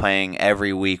Evans is playing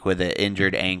every week with an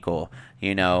injured ankle.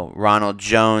 Ronald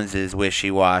Jones is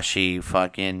wishy-washy.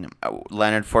 Fucking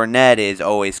Leonard Fournette is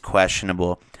always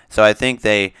questionable. So I think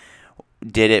they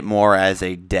did it more as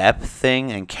a depth thing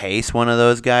in case one of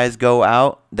those guys go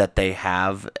out, that they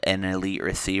have an elite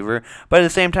receiver. But at the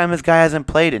same time, this guy hasn't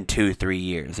played in 2-3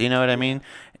 years. You know what I mean?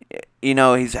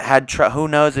 He's had who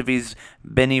knows if he's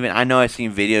been even. I know I've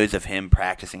seen videos of him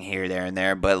practicing here, there, and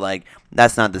there, but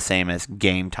that's not the same as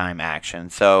game time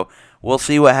action. So we'll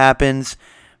see what happens.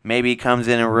 Maybe he comes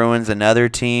in and ruins another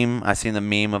team. I've seen the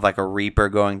meme of a Reaper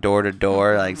going door to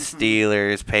door,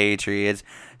 Steelers, Patriots.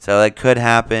 So that could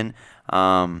happen.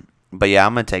 But yeah,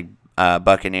 I'm gonna take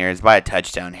Buccaneers by a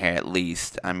touchdown here at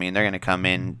least. They're gonna come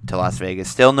in to Las Vegas,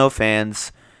 still no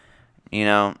fans.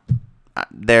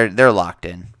 they're locked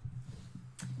in.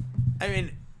 I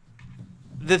mean,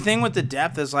 the thing with the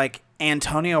depth is like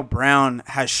Antonio Brown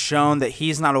has shown that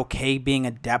he's not okay being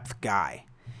a depth guy.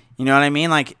 You know what I mean?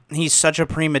 Like, he's such a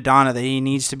prima donna that he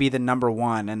needs to be the number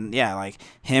one. And, yeah, like,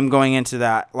 him going into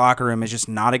that locker room is just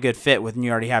not a good fit when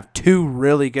you already have two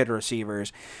really good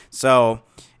receivers. So,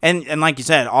 and like you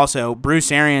said, also,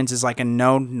 Bruce Arians is like a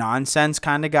no-nonsense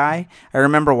kind of guy. I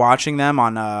remember watching them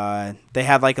on, they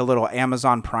had like a little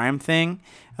Amazon Prime thing.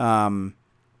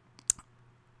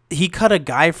 He cut a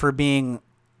guy for being,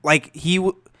 like,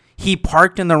 he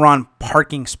parked in the wrong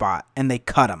parking spot, and they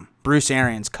cut him. Bruce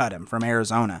Arians cut him from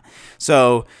Arizona.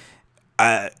 So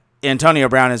Antonio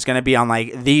Brown is going to be on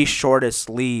like the shortest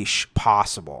leash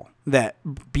possible that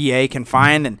BA can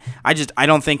find. And I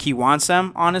don't think he wants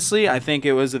them, honestly. I think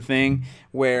it was a thing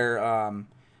where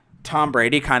Tom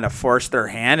Brady kind of forced their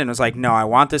hand and was like, no, I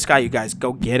want this guy. You guys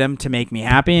go get him to make me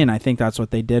happy. And I think that's what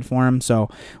they did for him. So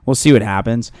we'll see what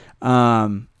happens.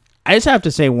 I just have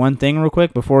to say one thing real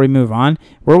quick before we move on.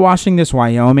 We're watching this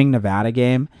Wyoming-Nevada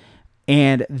game.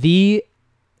 And it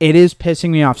is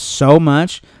pissing me off so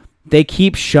much. They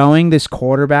keep showing this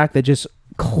quarterback that just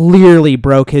clearly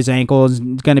broke his ankle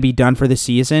and is going to be done for the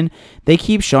season. They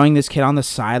keep showing this kid on the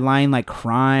sideline like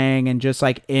crying and just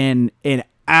like in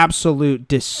absolute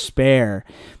despair.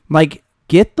 Like,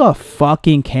 get the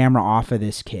fucking camera off of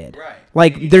this kid. Right.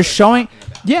 Like, they're showing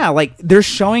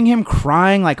him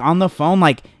crying like on the phone.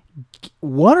 Like,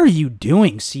 what are you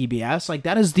doing, CBS? Like,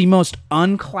 that is the most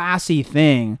unclassy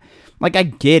thing. Like, I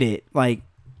get it. Like,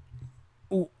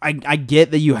 I get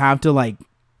that you have to, like,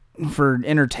 for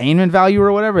entertainment value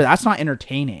or whatever. That's not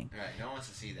entertaining. Right, no one wants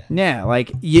to see that. Yeah,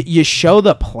 like, you show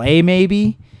the play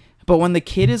maybe, but when the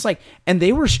kid is, like, and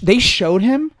they showed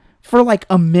him for, like,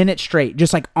 a minute straight,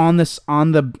 just, like, on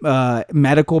the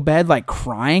medical bed, like,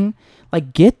 crying.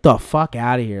 Like, get the fuck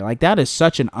out of here. Like, that is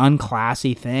such an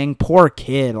unclassy thing. Poor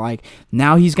kid. Like,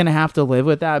 now he's going to have to live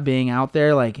with that being out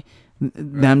there. Like,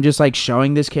 them just, like,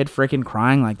 showing this kid freaking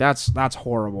crying. Like, that's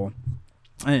horrible.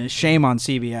 Shame on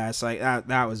CBS. Like,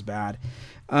 that was bad.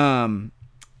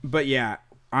 But, yeah.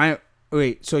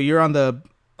 So you're on the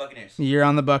Buccaneers. You're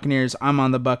on the Buccaneers. I'm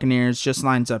on the Buccaneers. Just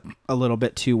lines up a little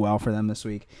bit too well for them this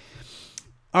week.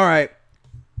 All right.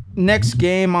 Next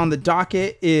game on the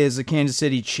docket is the Kansas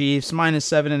City Chiefs,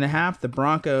 -7.5. The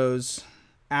Broncos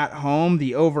at home.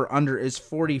 The over-under is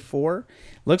 44.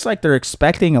 Looks like they're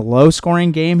expecting a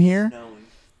low-scoring game here.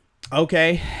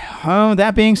 Okay.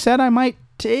 That being said, I might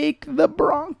take the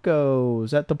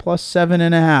Broncos at the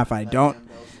 +7.5. I don't.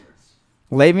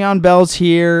 Le'Veon Bell's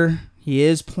here. He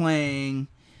is playing.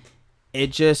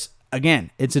 It just,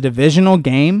 again, it's a divisional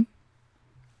game.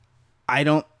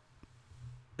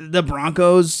 The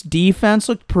Broncos defense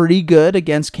looked pretty good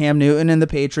against Cam Newton and the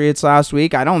Patriots last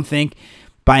week. I don't think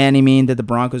by any means that the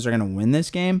Broncos are going to win this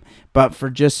game, but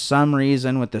for just some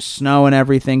reason with the snow and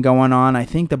everything going on, I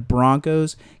think the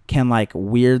Broncos can like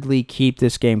weirdly keep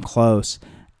this game close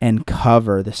and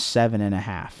cover the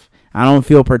 7.5. I don't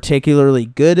feel particularly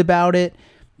good about it,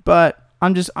 but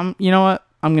you know what?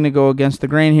 I'm going to go against the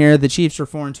grain here. The Chiefs are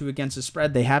 4-2 against the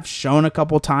spread. They have shown a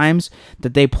couple times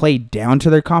that they play down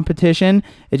to their competition.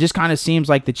 It just kind of seems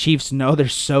like the Chiefs know they're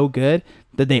so good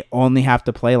that they only have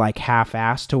to play like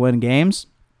half-assed to win games.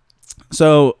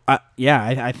 So, I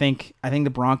think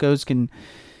the Broncos can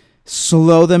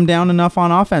slow them down enough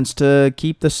on offense to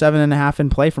keep the 7.5 in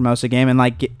play for most of the game and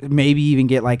like maybe even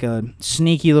get like a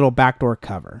sneaky little backdoor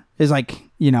cover. Is like,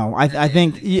 you know, I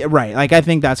think right. Like I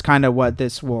think that's kind of what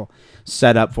this will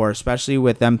set up for, especially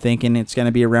with them thinking it's going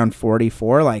to be around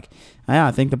 44. Like, yeah,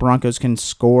 I think the Broncos can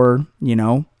score, you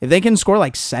know, if they can score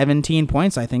like 17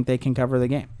 points, I think they can cover the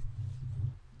game.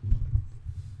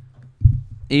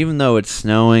 Even though it's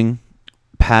snowing,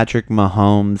 Patrick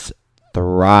Mahomes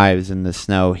thrives in the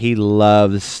snow. He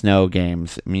loves snow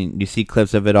games. I mean, you see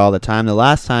clips of it all the time. The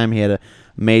last time he had a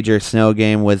major snow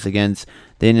game was against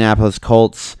the Indianapolis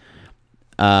Colts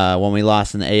when we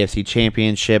lost in the AFC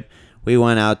Championship. We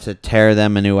went out to tear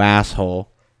them a new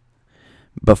asshole.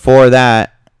 Before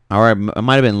that, or it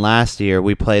might have been last year,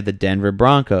 we played the Denver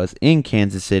Broncos in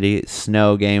Kansas City,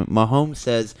 snow game. Mahomes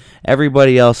says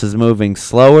everybody else is moving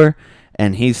slower,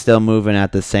 and he's still moving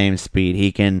at the same speed.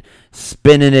 He can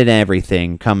spin it and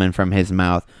everything coming from his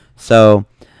mouth. So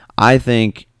I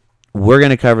think we're going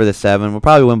to cover the 7. We'll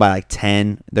probably win by like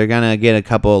 10. They're going to get a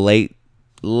couple of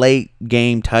late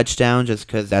game touchdowns just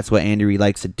because that's what Andy Reid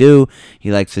likes to do.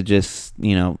 He likes to just,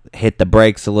 you know, hit the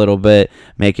brakes a little bit,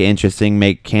 make it interesting,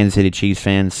 make Kansas City Chiefs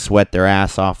fans sweat their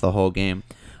ass off the whole game.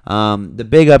 The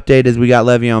big update is we got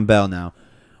Le'Veon Bell now.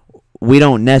 We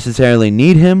don't necessarily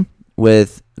need him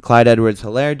with Clyde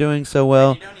Edwards-Helaire doing so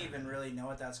well. You don't even really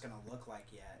that's going to look like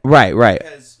yet. Right.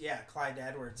 Because, Clyde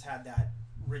Edwards had that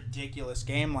ridiculous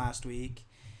game last week.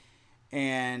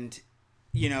 And,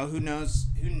 who knows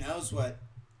what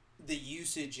the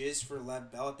usage is for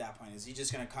Lev Bell at that point. Is he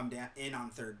just going to come in on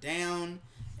third down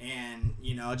and,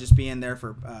 just be in there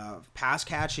for pass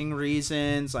catching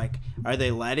reasons? Like, are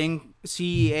they letting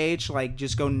CEH,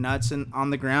 just go nuts on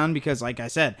the ground? Because, like I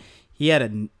said, he had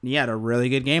a really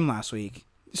good game last week.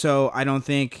 So I don't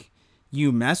think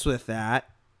you mess with that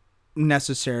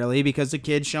necessarily because the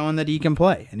kid's showing that he can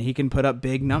play and he can put up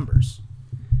big numbers.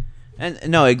 And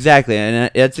no, exactly, and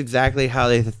that's exactly how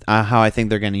I think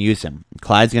they're going to use him.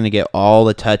 Clyde's going to get all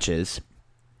the touches,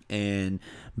 and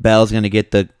Bell's going to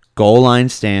get the goal line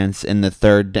stance in the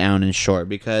third down and short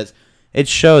because it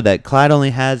showed that Clyde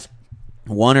only has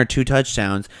 1 or 2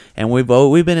 touchdowns, and we've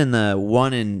been in the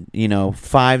 1 and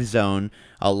 5 zone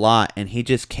a lot, and he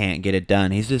just can't get it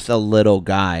done. He's just a little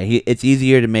guy. It's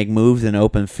easier to make moves in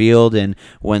open field and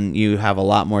when you have a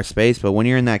lot more space, but when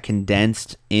you're in that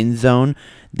condensed end zone,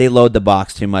 they load the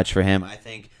box too much for him. I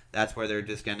think that's where they're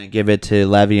just going to give it to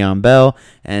Le'Veon Bell,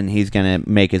 and he's going to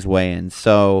make his way in.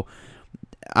 So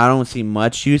I don't see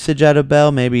much usage out of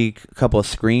Bell, maybe a couple of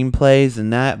screen plays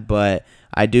and that, but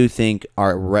I do think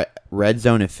our red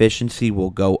zone efficiency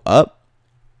will go up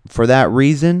for that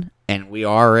reason, and we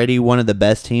are already one of the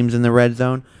best teams in the red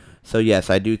zone. So, yes,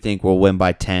 I do think we'll win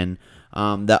by 10.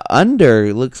 The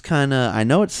under looks kind of, I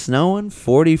know it's snowing.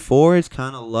 44 is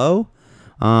kind of low.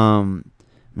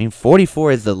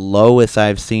 44 is the lowest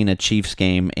I've seen a Chiefs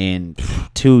game in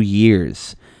 2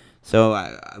 years. So,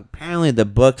 apparently the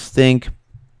books think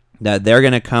that they're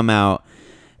going to come out,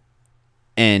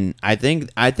 and I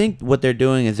think what they're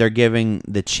doing is they're giving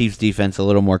the Chiefs defense a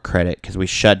little more credit because we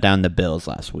shut down the Bills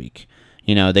last week.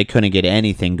 They couldn't get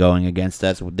anything going against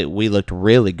us. We looked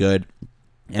really good,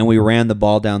 and we ran the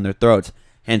ball down their throats,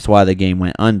 hence why the game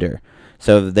went under.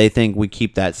 So if they think we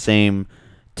keep that same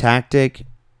tactic,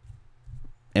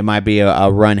 it might be a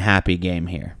run-happy game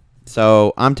here.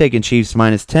 So I'm taking Chiefs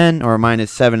minus 10 or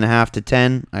minus 7.5 to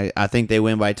 10. I think they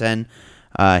win by 10.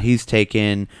 He's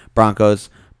taking Broncos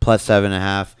plus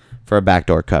 7.5 for a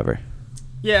backdoor cover.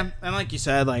 Yeah, and like you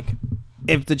said,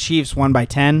 if the Chiefs won by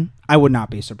 10, I would not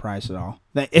be surprised at all.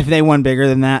 If they won bigger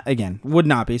than that, again, would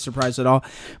not be surprised at all.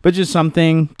 But just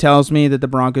something tells me that the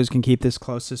Broncos can keep this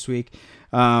close this week.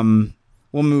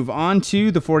 We'll move on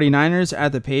to the 49ers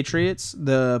at the Patriots.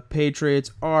 The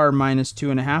Patriots are minus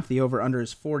 2.5. The over-under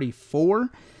is 44.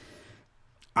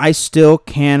 I still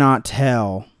cannot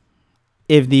tell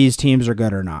if these teams are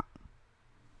good or not.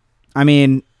 I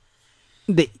mean,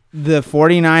 the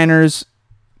 49ers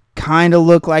kind of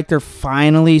look like they're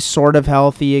finally sort of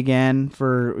healthy again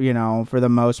for the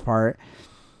most part.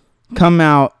 Come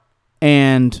out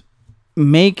and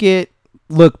make it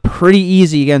look pretty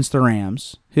easy against the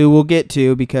Rams, who we'll get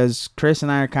to because Chris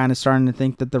and I are kind of starting to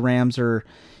think that the Rams are,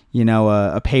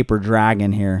 a paper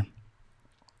dragon here.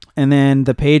 And then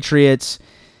the Patriots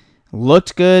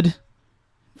looked good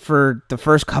for the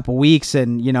first couple weeks,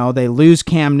 and, they lose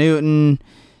Cam Newton,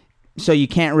 so you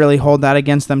can't really hold that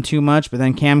against them too much. But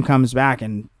then Cam comes back,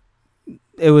 and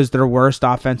it was their worst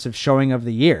offensive showing of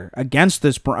the year against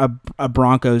this a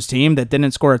Broncos team that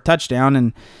didn't score a touchdown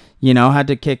and, had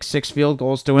to kick 6 field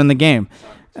goals to win the game.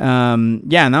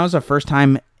 And that was the first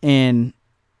time in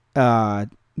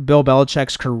Bill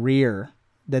Belichick's career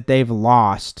that they've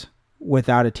lost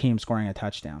without a team scoring a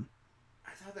touchdown.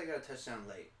 I thought they got a touchdown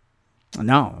late.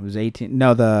 No, it was 18.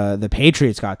 No, the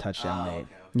Patriots got a touchdown late.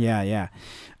 Okay. Yeah.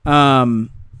 I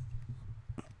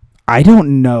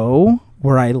don't know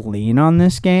where I lean on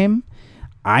this game.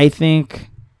 I think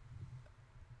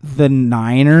the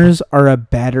Niners are a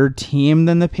better team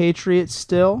than the Patriots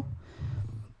still.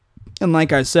 And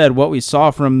like I said, what we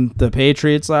saw from the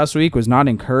Patriots last week was not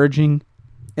encouraging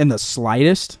in the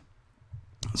slightest.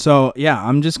 So, yeah,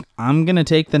 I'm going to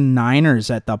take the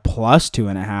Niners at the plus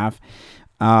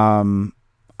 2.5.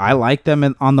 I like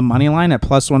them on the money line at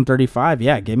plus 135.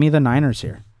 Yeah, give me the Niners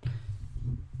here.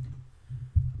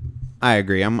 I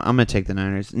agree. I'm going to take the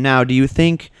Niners. Now, do you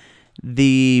think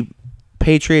the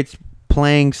Patriots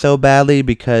playing so badly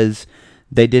because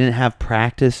they didn't have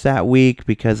practice that week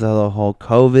because of the whole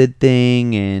COVID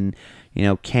thing and,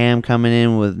 Cam coming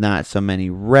in with not so many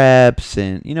reps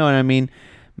and, you know what I mean?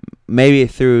 Maybe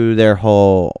threw their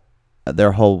whole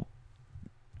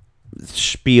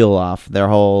spiel off, their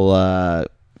whole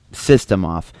system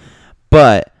off.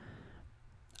 But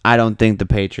I don't think the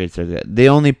Patriots are good. The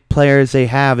only players they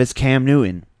have is Cam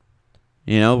Newton.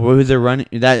 Who's their running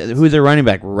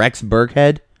back? Rex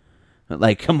Burkhead?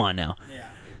 Come on now. Yeah.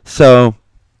 So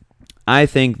I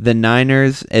think the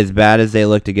Niners, as bad as they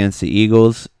looked against the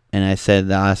Eagles, and I said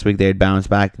that last week they'd bounce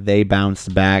back. They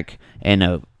bounced back in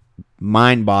a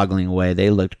mind-boggling way. They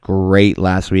looked great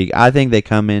last week. I think they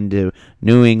come into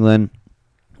New England,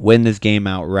 win this game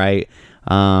outright.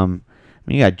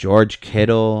 You got George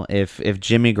Kittle. If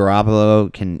Jimmy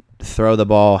Garoppolo can throw the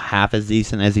ball half as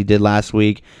decent as he did last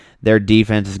week, their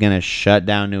defense is going to shut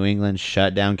down New England,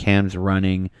 shut down Cam's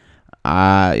running.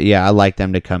 I like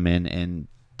them to come in and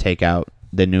take out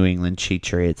the New England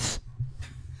Patriots.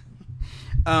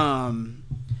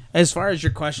 As far as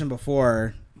your question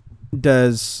before,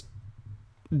 does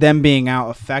them being out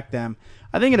affect them?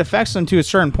 I think it affects them to a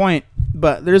certain point,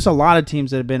 but there's a lot of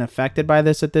teams that have been affected by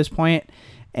this at this point,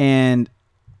 and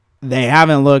they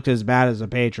haven't looked as bad as the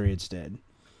Patriots did.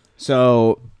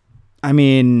 So, I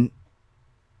think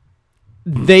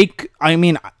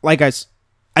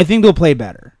they'll play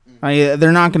better.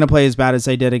 They're not going to play as bad as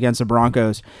they did against the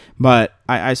Broncos, but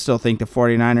I still think the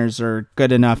 49ers are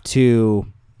good enough to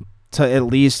at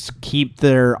least keep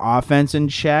their offense in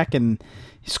check and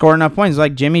score enough points.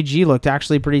 Like Jimmy G looked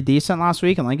actually pretty decent last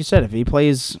week, and like you said, if he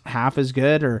plays half as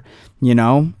good or,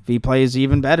 if he plays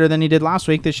even better than he did last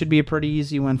week, this should be a pretty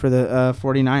easy win for the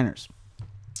 49ers.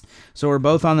 So we're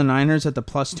both on the Niners at the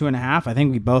plus 2.5. I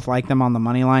think we both like them on the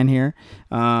money line here.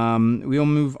 We'll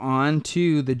move on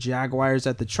to the Jaguars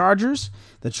at the Chargers.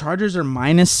 The Chargers are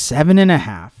minus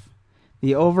 7.5.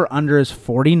 The over-under is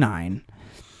 49.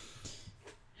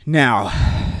 Now,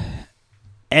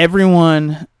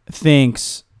 everyone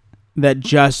thinks that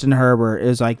Justin Herbert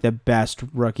is like the best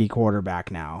rookie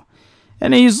quarterback now.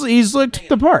 And he's looked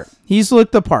the part. He's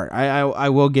looked the part. I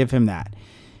will give him that.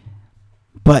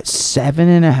 But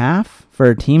 7.5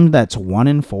 for a team that's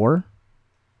 1-4.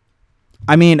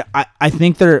 I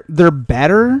think they're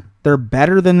better. They're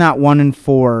better than that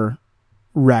 1-4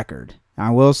 record. I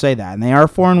will say that, and they are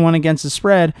 4-1 against the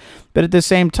spread. But at the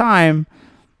same time,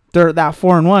 that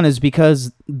 4-1 is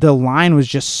because the line was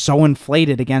just so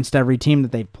inflated against every team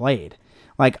that they've played.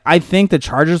 I think the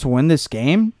Chargers win this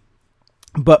game,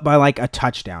 but by a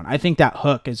touchdown. I think that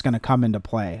hook is going to come into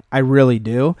play. I really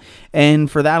do. And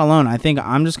for that alone, I think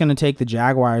I'm just going to take the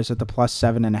Jaguars at the plus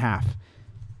 7.5.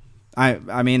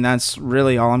 That's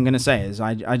really all I'm going to say is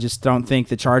I just don't think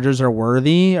the Chargers are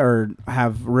worthy or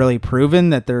have really proven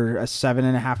that they're a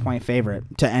 7.5 point favorite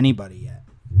to anybody yet.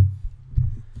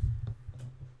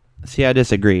 See, I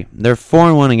disagree. They're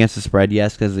 4-1 against the spread,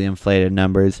 yes, because of the inflated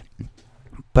numbers.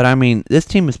 But, this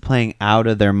team is playing out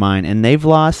of their mind, and they've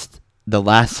lost the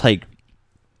last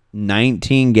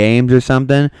 19 games or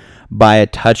something by a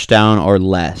touchdown or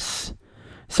less.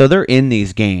 So they're in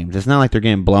these games. It's not like they're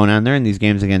getting blown out. They're in these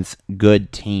games against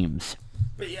good teams.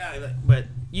 But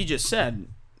you just said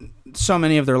so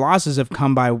many of their losses have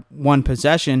come by one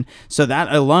possession, so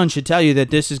that alone should tell you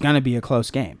that this is going to be a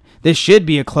close game. This should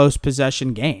be a close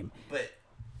possession game. But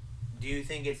do you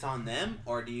think it's on them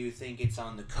or do you think it's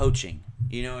on the coaching?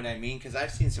 You know what I mean? Because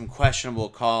I've seen some questionable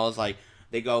calls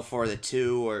they go for the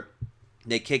 2 or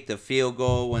they kick the field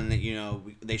goal when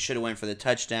they should have went for the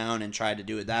touchdown and tried to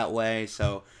do it that way.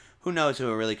 So who knows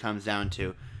who it really comes down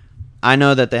to. I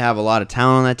know that they have a lot of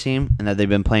talent on that team and that they've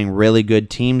been playing really good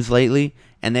teams lately,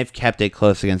 and they've kept it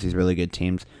close against these really good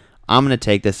teams. I'm going to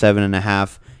take the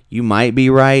 7.5. You might be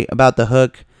right about the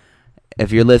hook.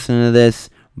 If you're listening to this,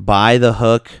 buy the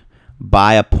hook.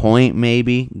 Buy a point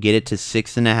maybe. Get it to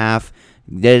 6.5.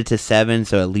 Get it to 7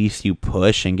 so at least you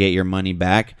push and get your money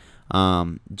back.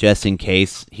 Just in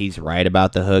case he's right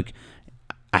about the hook.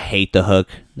 I hate the hook.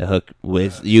 The hook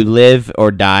was you live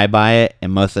or die by it,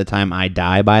 and most of the time I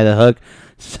die by the hook.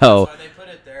 So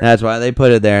that's why they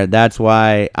put it there. That's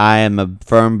why I am a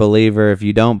firm believer. If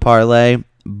you don't parlay,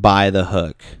 buy the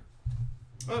hook.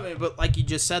 But like you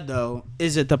just said, though,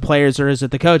 is it the players or is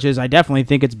it the coaches? I definitely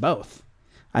think it's both.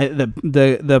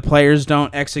 The players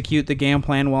don't execute the game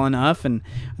plan well enough, and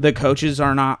the coaches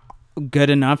are not good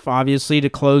enough, obviously, to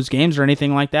close games or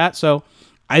anything like that. So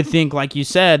I think, like you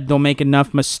said, they'll make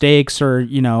enough mistakes or,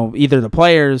 either the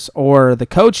players or the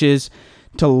coaches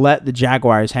to let the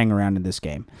Jaguars hang around in this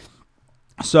game.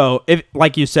 So, if,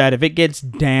 like you said, if it gets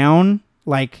down,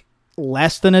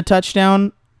 less than a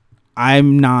touchdown,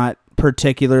 I'm not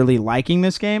particularly liking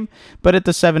this game. But at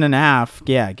the 7.5,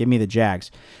 yeah, give me the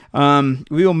Jags.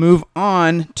 We will move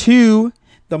on to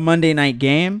the Monday night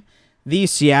game. The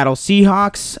Seattle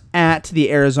Seahawks at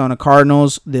the Arizona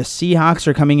Cardinals. The Seahawks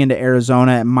are coming into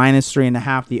Arizona at minus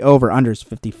 3.5. The over-under is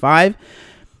 55.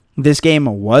 This game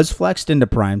was flexed into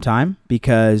primetime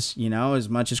because, as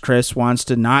much as Chris wants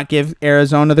to not give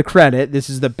Arizona the credit, this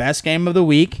is the best game of the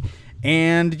week.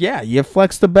 And, yeah, you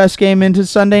flex the best game into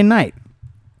Sunday night.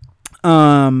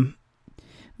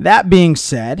 That being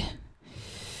said,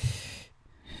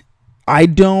 I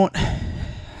don't.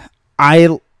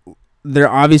 They're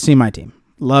obviously my team.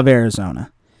 Love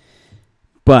Arizona,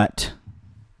 but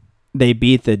they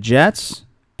beat the Jets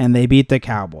and they beat the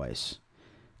Cowboys.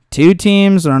 Two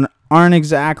teams aren't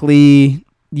exactly,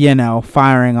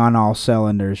 firing on all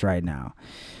cylinders right now.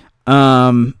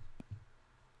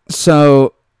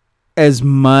 So as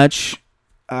much,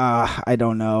 I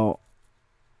don't know,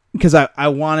 because I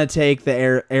want to take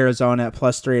the Arizona at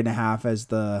plus 3.5 as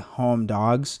the home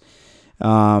dogs.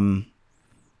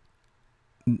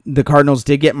 The Cardinals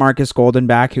did get Marcus Golden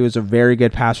back, who was a very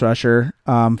good pass rusher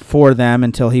for them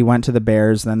until he went to the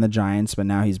Bears, then the Giants, but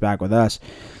now he's back with us.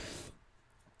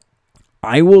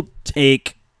 I will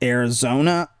take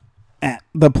Arizona at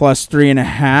the plus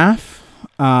 3.5.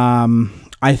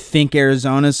 I think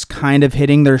Arizona's kind of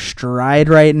hitting their stride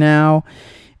right now,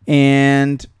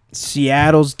 and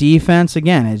Seattle's defense,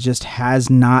 again, it just has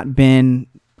not been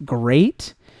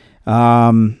great.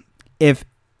 If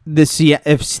the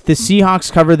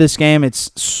Seahawks cover this game,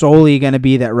 it's solely going to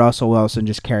be that Russell Wilson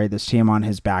just carried this team on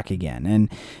his back again, and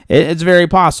it's very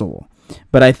possible.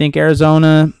 But I think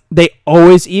Arizona, they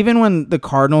always, even when the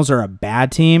Cardinals are a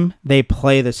bad team, they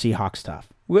play the Seahawks tough.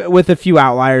 With a few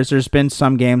outliers, there's been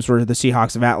some games where the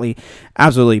Seahawks have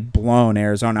absolutely blown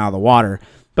Arizona out of the water.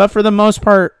 But for the most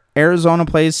part, Arizona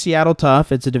plays Seattle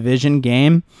tough. It's a division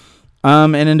game.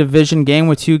 And a division game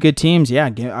with two good teams,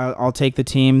 I'll take the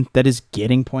team that is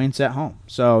getting points at home.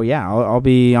 So, I'll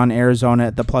be on Arizona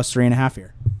at the plus 3.5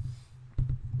 here.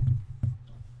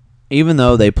 Even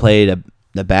though they played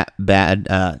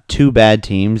two bad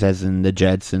teams, as in the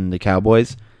Jets and the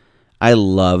Cowboys, I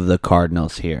love the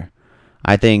Cardinals here.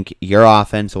 I think your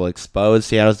offense will expose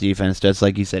Seattle's defense, just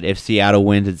like you said. If Seattle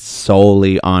wins, it's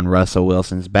solely on Russell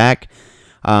Wilson's back.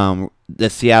 The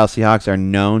Seattle Seahawks are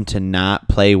known to not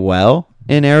play well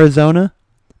in Arizona.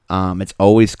 It's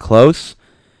always close.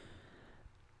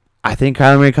 I think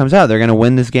Kyler Murray comes out. They're going to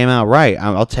win this game outright.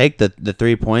 I'll take the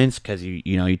 3 points because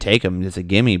you take them. It's a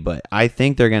gimme. But I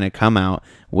think they're going to come out,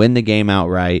 win the game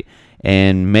outright,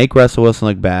 and make Russell Wilson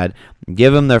look bad.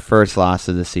 Give them their first loss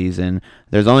of the season.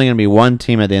 There's only going to be one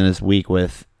team at the end of this week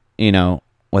with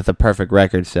a perfect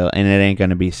record still, and it ain't going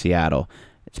to be Seattle.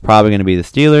 It's probably going to be the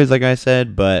Steelers, like I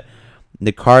said, but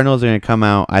the Cardinals are going to come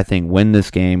out, I think, win this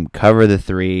game, cover the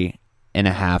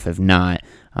 3.5 if not.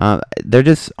 They're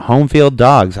just home field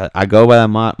dogs. I go by the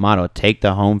motto, take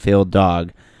the home field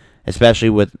dog,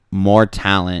 especially with more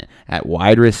talent at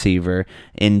wide receiver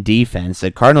in defense.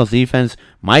 The Cardinals defense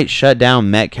might shut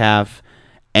down Metcalf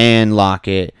and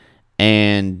Lockett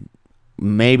and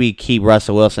maybe keep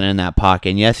Russell Wilson in that pocket.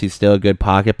 And yes, he's still a good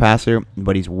pocket passer,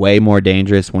 but he's way more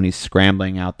dangerous when he's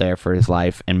scrambling out there for his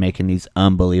life and making these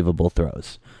unbelievable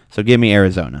throws. So give me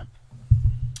Arizona.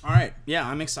 All right. Yeah,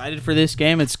 I'm excited for this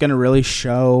game. It's going to really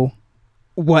show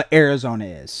what Arizona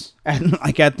is. And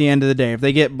at the end of the day, if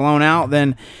they get blown out,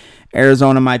 then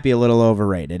Arizona might be a little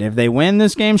overrated. If they win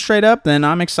this game straight up, then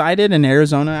I'm excited, and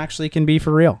Arizona actually can be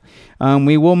for real.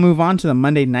 We will move on to the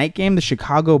Monday night game, the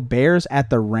Chicago Bears at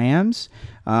the Rams.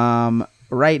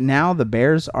 Right now, the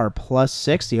Bears are plus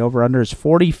 6. The over-under is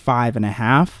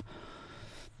 45.5.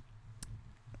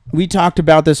 We talked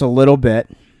about this a little bit.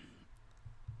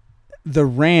 The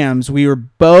Rams, we were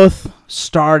both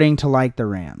starting to like the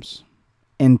Rams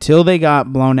until they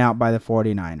got blown out by the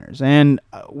 49ers. And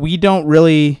we don't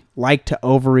really like to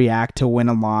overreact to win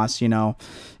and loss.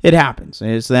 It happens.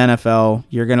 It's the NFL.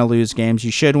 You're going to lose games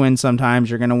you should win sometimes.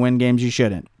 You're going to win games you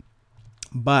shouldn't.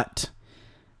 But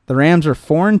the Rams are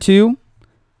 4-2.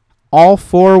 All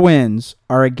 4 wins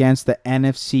are against the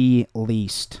NFC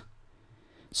least.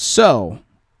 So,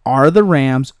 are the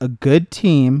Rams a good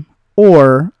team,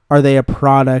 or are they a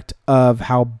product of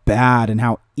how bad and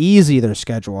how easy their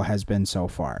schedule has been so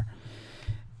far?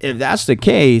 If that's the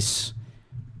case,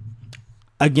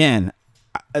 again,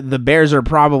 the Bears are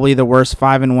probably the worst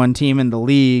 5-1 team in the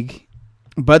league,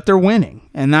 but they're winning,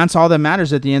 and that's all that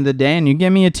matters at the end of the day. And you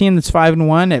give me a team that's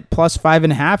 5-1 at plus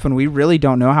 5.5, and we really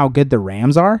don't know how good the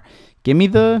Rams are. Give me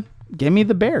the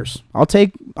Bears. I'll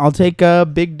take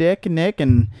Big Dick and Nick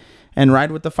and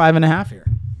ride with the 5.5 here.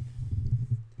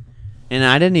 And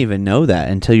I didn't even know that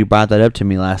until you brought that up to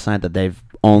me last night, that the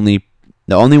only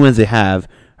wins they have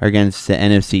are against the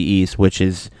NFC East, which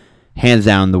is hands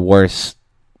down the worst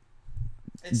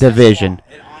division.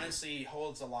 It honestly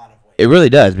holds a lot of weight. It really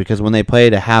does, because when they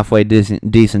played a halfway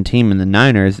decent team in the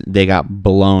Niners, they got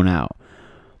blown out.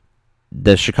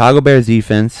 The Chicago Bears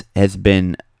defense has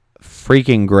been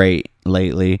freaking great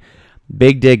lately.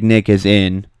 Big Dick Nick is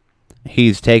in.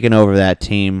 He's taken over that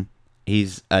team.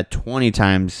 He's a 20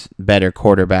 times better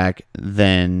quarterback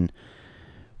than,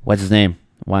 what's his name?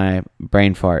 Why,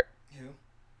 brain fart. Who?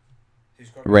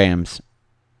 Rams.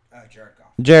 Jared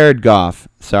Goff. Jared Goff.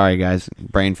 Sorry, guys.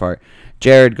 Brain fart.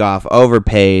 Jared Goff,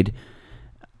 overpaid.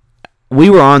 We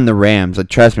were on the Rams.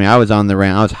 Trust me, I was on the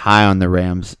Rams. I was high on the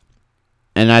Rams.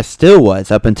 And I still was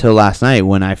up until last night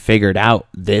when I figured out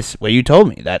what you told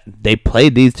me, that they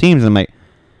played these teams. I'm like,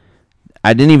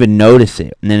 I didn't even notice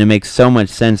it. And then it makes so much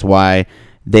sense why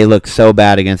they look so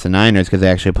bad against the Niners, because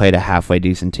they actually played a halfway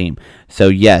decent team. So,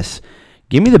 yes,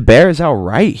 give me the Bears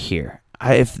outright here.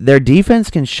 If their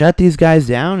defense can shut these guys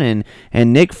down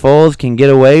and Nick Foles can get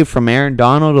away from Aaron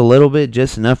Donald a little bit,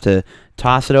 just enough to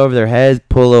toss it over their heads,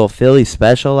 pull a little Philly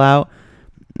special out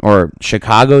or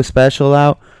Chicago special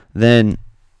out, then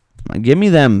give me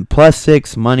them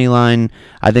 +6 money line.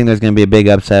 I think there's going to be a big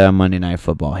upset on Monday Night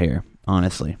Football here,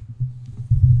 honestly.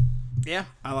 Yeah,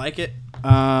 I like it.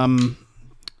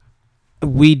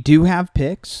 We do have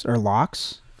picks or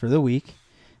locks for the week.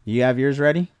 You have yours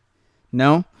ready?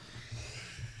 No?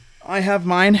 I have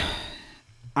mine.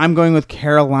 I'm going with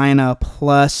Carolina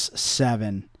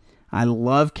 +7. I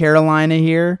love Carolina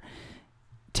here.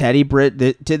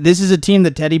 This is a team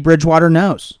that Teddy Bridgewater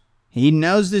knows. He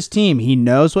knows this team. He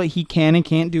knows what he can and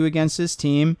can't do against this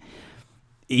team.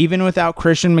 Even without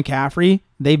Christian McCaffrey,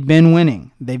 they've been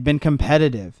winning. They've been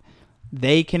competitive.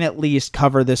 They can at least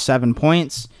cover the 7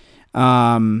 points.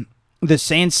 The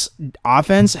Saints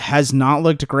offense has not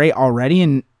looked great already,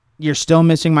 and you're still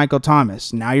missing Michael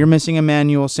Thomas. Now you're missing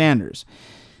Emmanuel Sanders.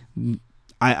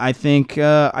 I think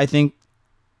the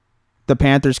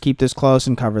Panthers keep this close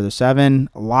and cover the 7.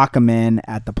 Lock them in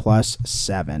at the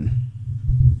 +7.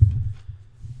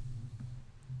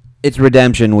 It's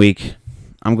redemption week.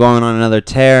 I'm going on another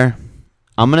tear.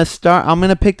 I'm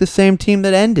gonna pick the same team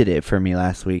that ended it for me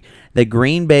last week. The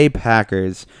Green Bay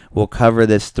Packers will cover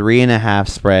this 3.5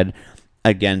 spread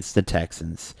against the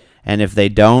Texans. And if they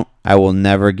don't, I will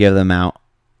never give them out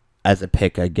as a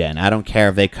pick again. I don't care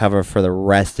if they cover for the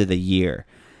rest of the year.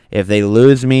 If they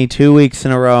lose me 2 weeks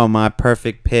in a row, my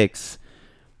perfect picks,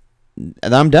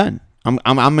 I'm done.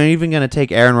 I'm even going to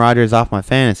take Aaron Rodgers off my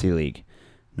fantasy league.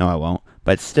 No, I won't.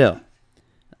 But still,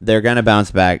 they're going to bounce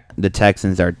back. The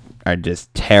Texans are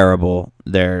just terrible.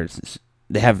 They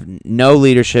have no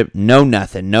leadership, no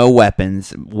nothing, no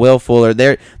weapons. Will Fuller,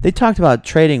 they talked about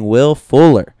trading Will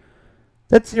Fuller.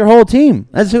 That's your whole team.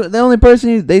 That's the only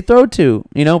person they throw to.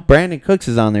 Brandon Cooks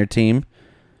is on their team.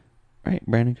 Right,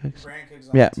 Brandon Cooks? Brandon Cooks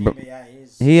on the team, but yeah,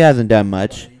 he hasn't done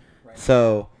much. Right.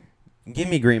 So, give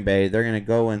me Green Bay. They're going to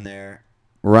go in there,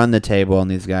 run the table on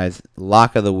these guys.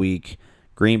 Lock of the week,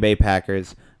 Green Bay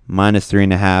Packers,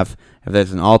 -3.5. If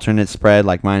there's an alternate spread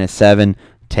like -7,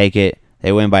 take it.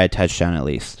 They win by a touchdown at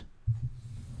least.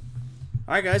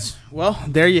 All right, guys. Well,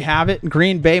 there you have it.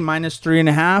 Green Bay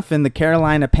 -3.5 and the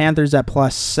Carolina Panthers at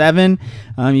 +7.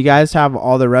 You guys have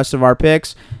all the rest of our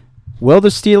picks. Will the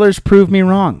Steelers prove me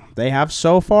wrong? They have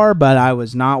so far, but I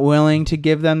was not willing to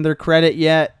give them their credit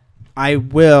yet. I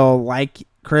will, like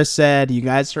Chris said, you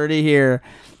guys heard it here.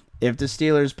 If the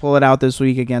Steelers pull it out this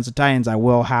week against the Titans, I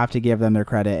will have to give them their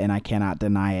credit, and I cannot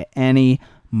deny it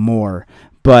anymore.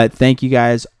 But thank you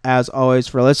guys, as always,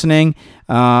 for listening.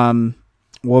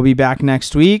 We'll be back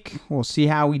next week. We'll see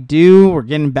how we do. We're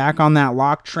getting back on that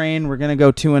lock train. We're going to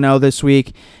go 2-0 this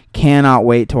week. Cannot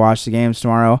wait to watch the games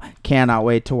tomorrow. Cannot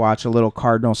wait to watch a little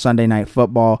Cardinal Sunday Night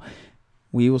Football.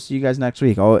 We will see you guys next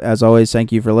week. As always,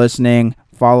 thank you for listening.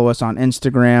 Follow us on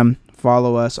Instagram.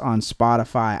 Follow us on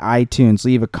Spotify, iTunes.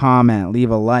 Leave a comment.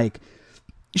 Leave a like.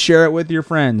 Share it with your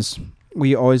friends.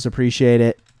 We always appreciate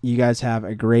it. You guys have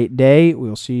a great day.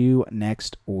 We'll see you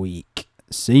next week.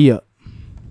 See ya.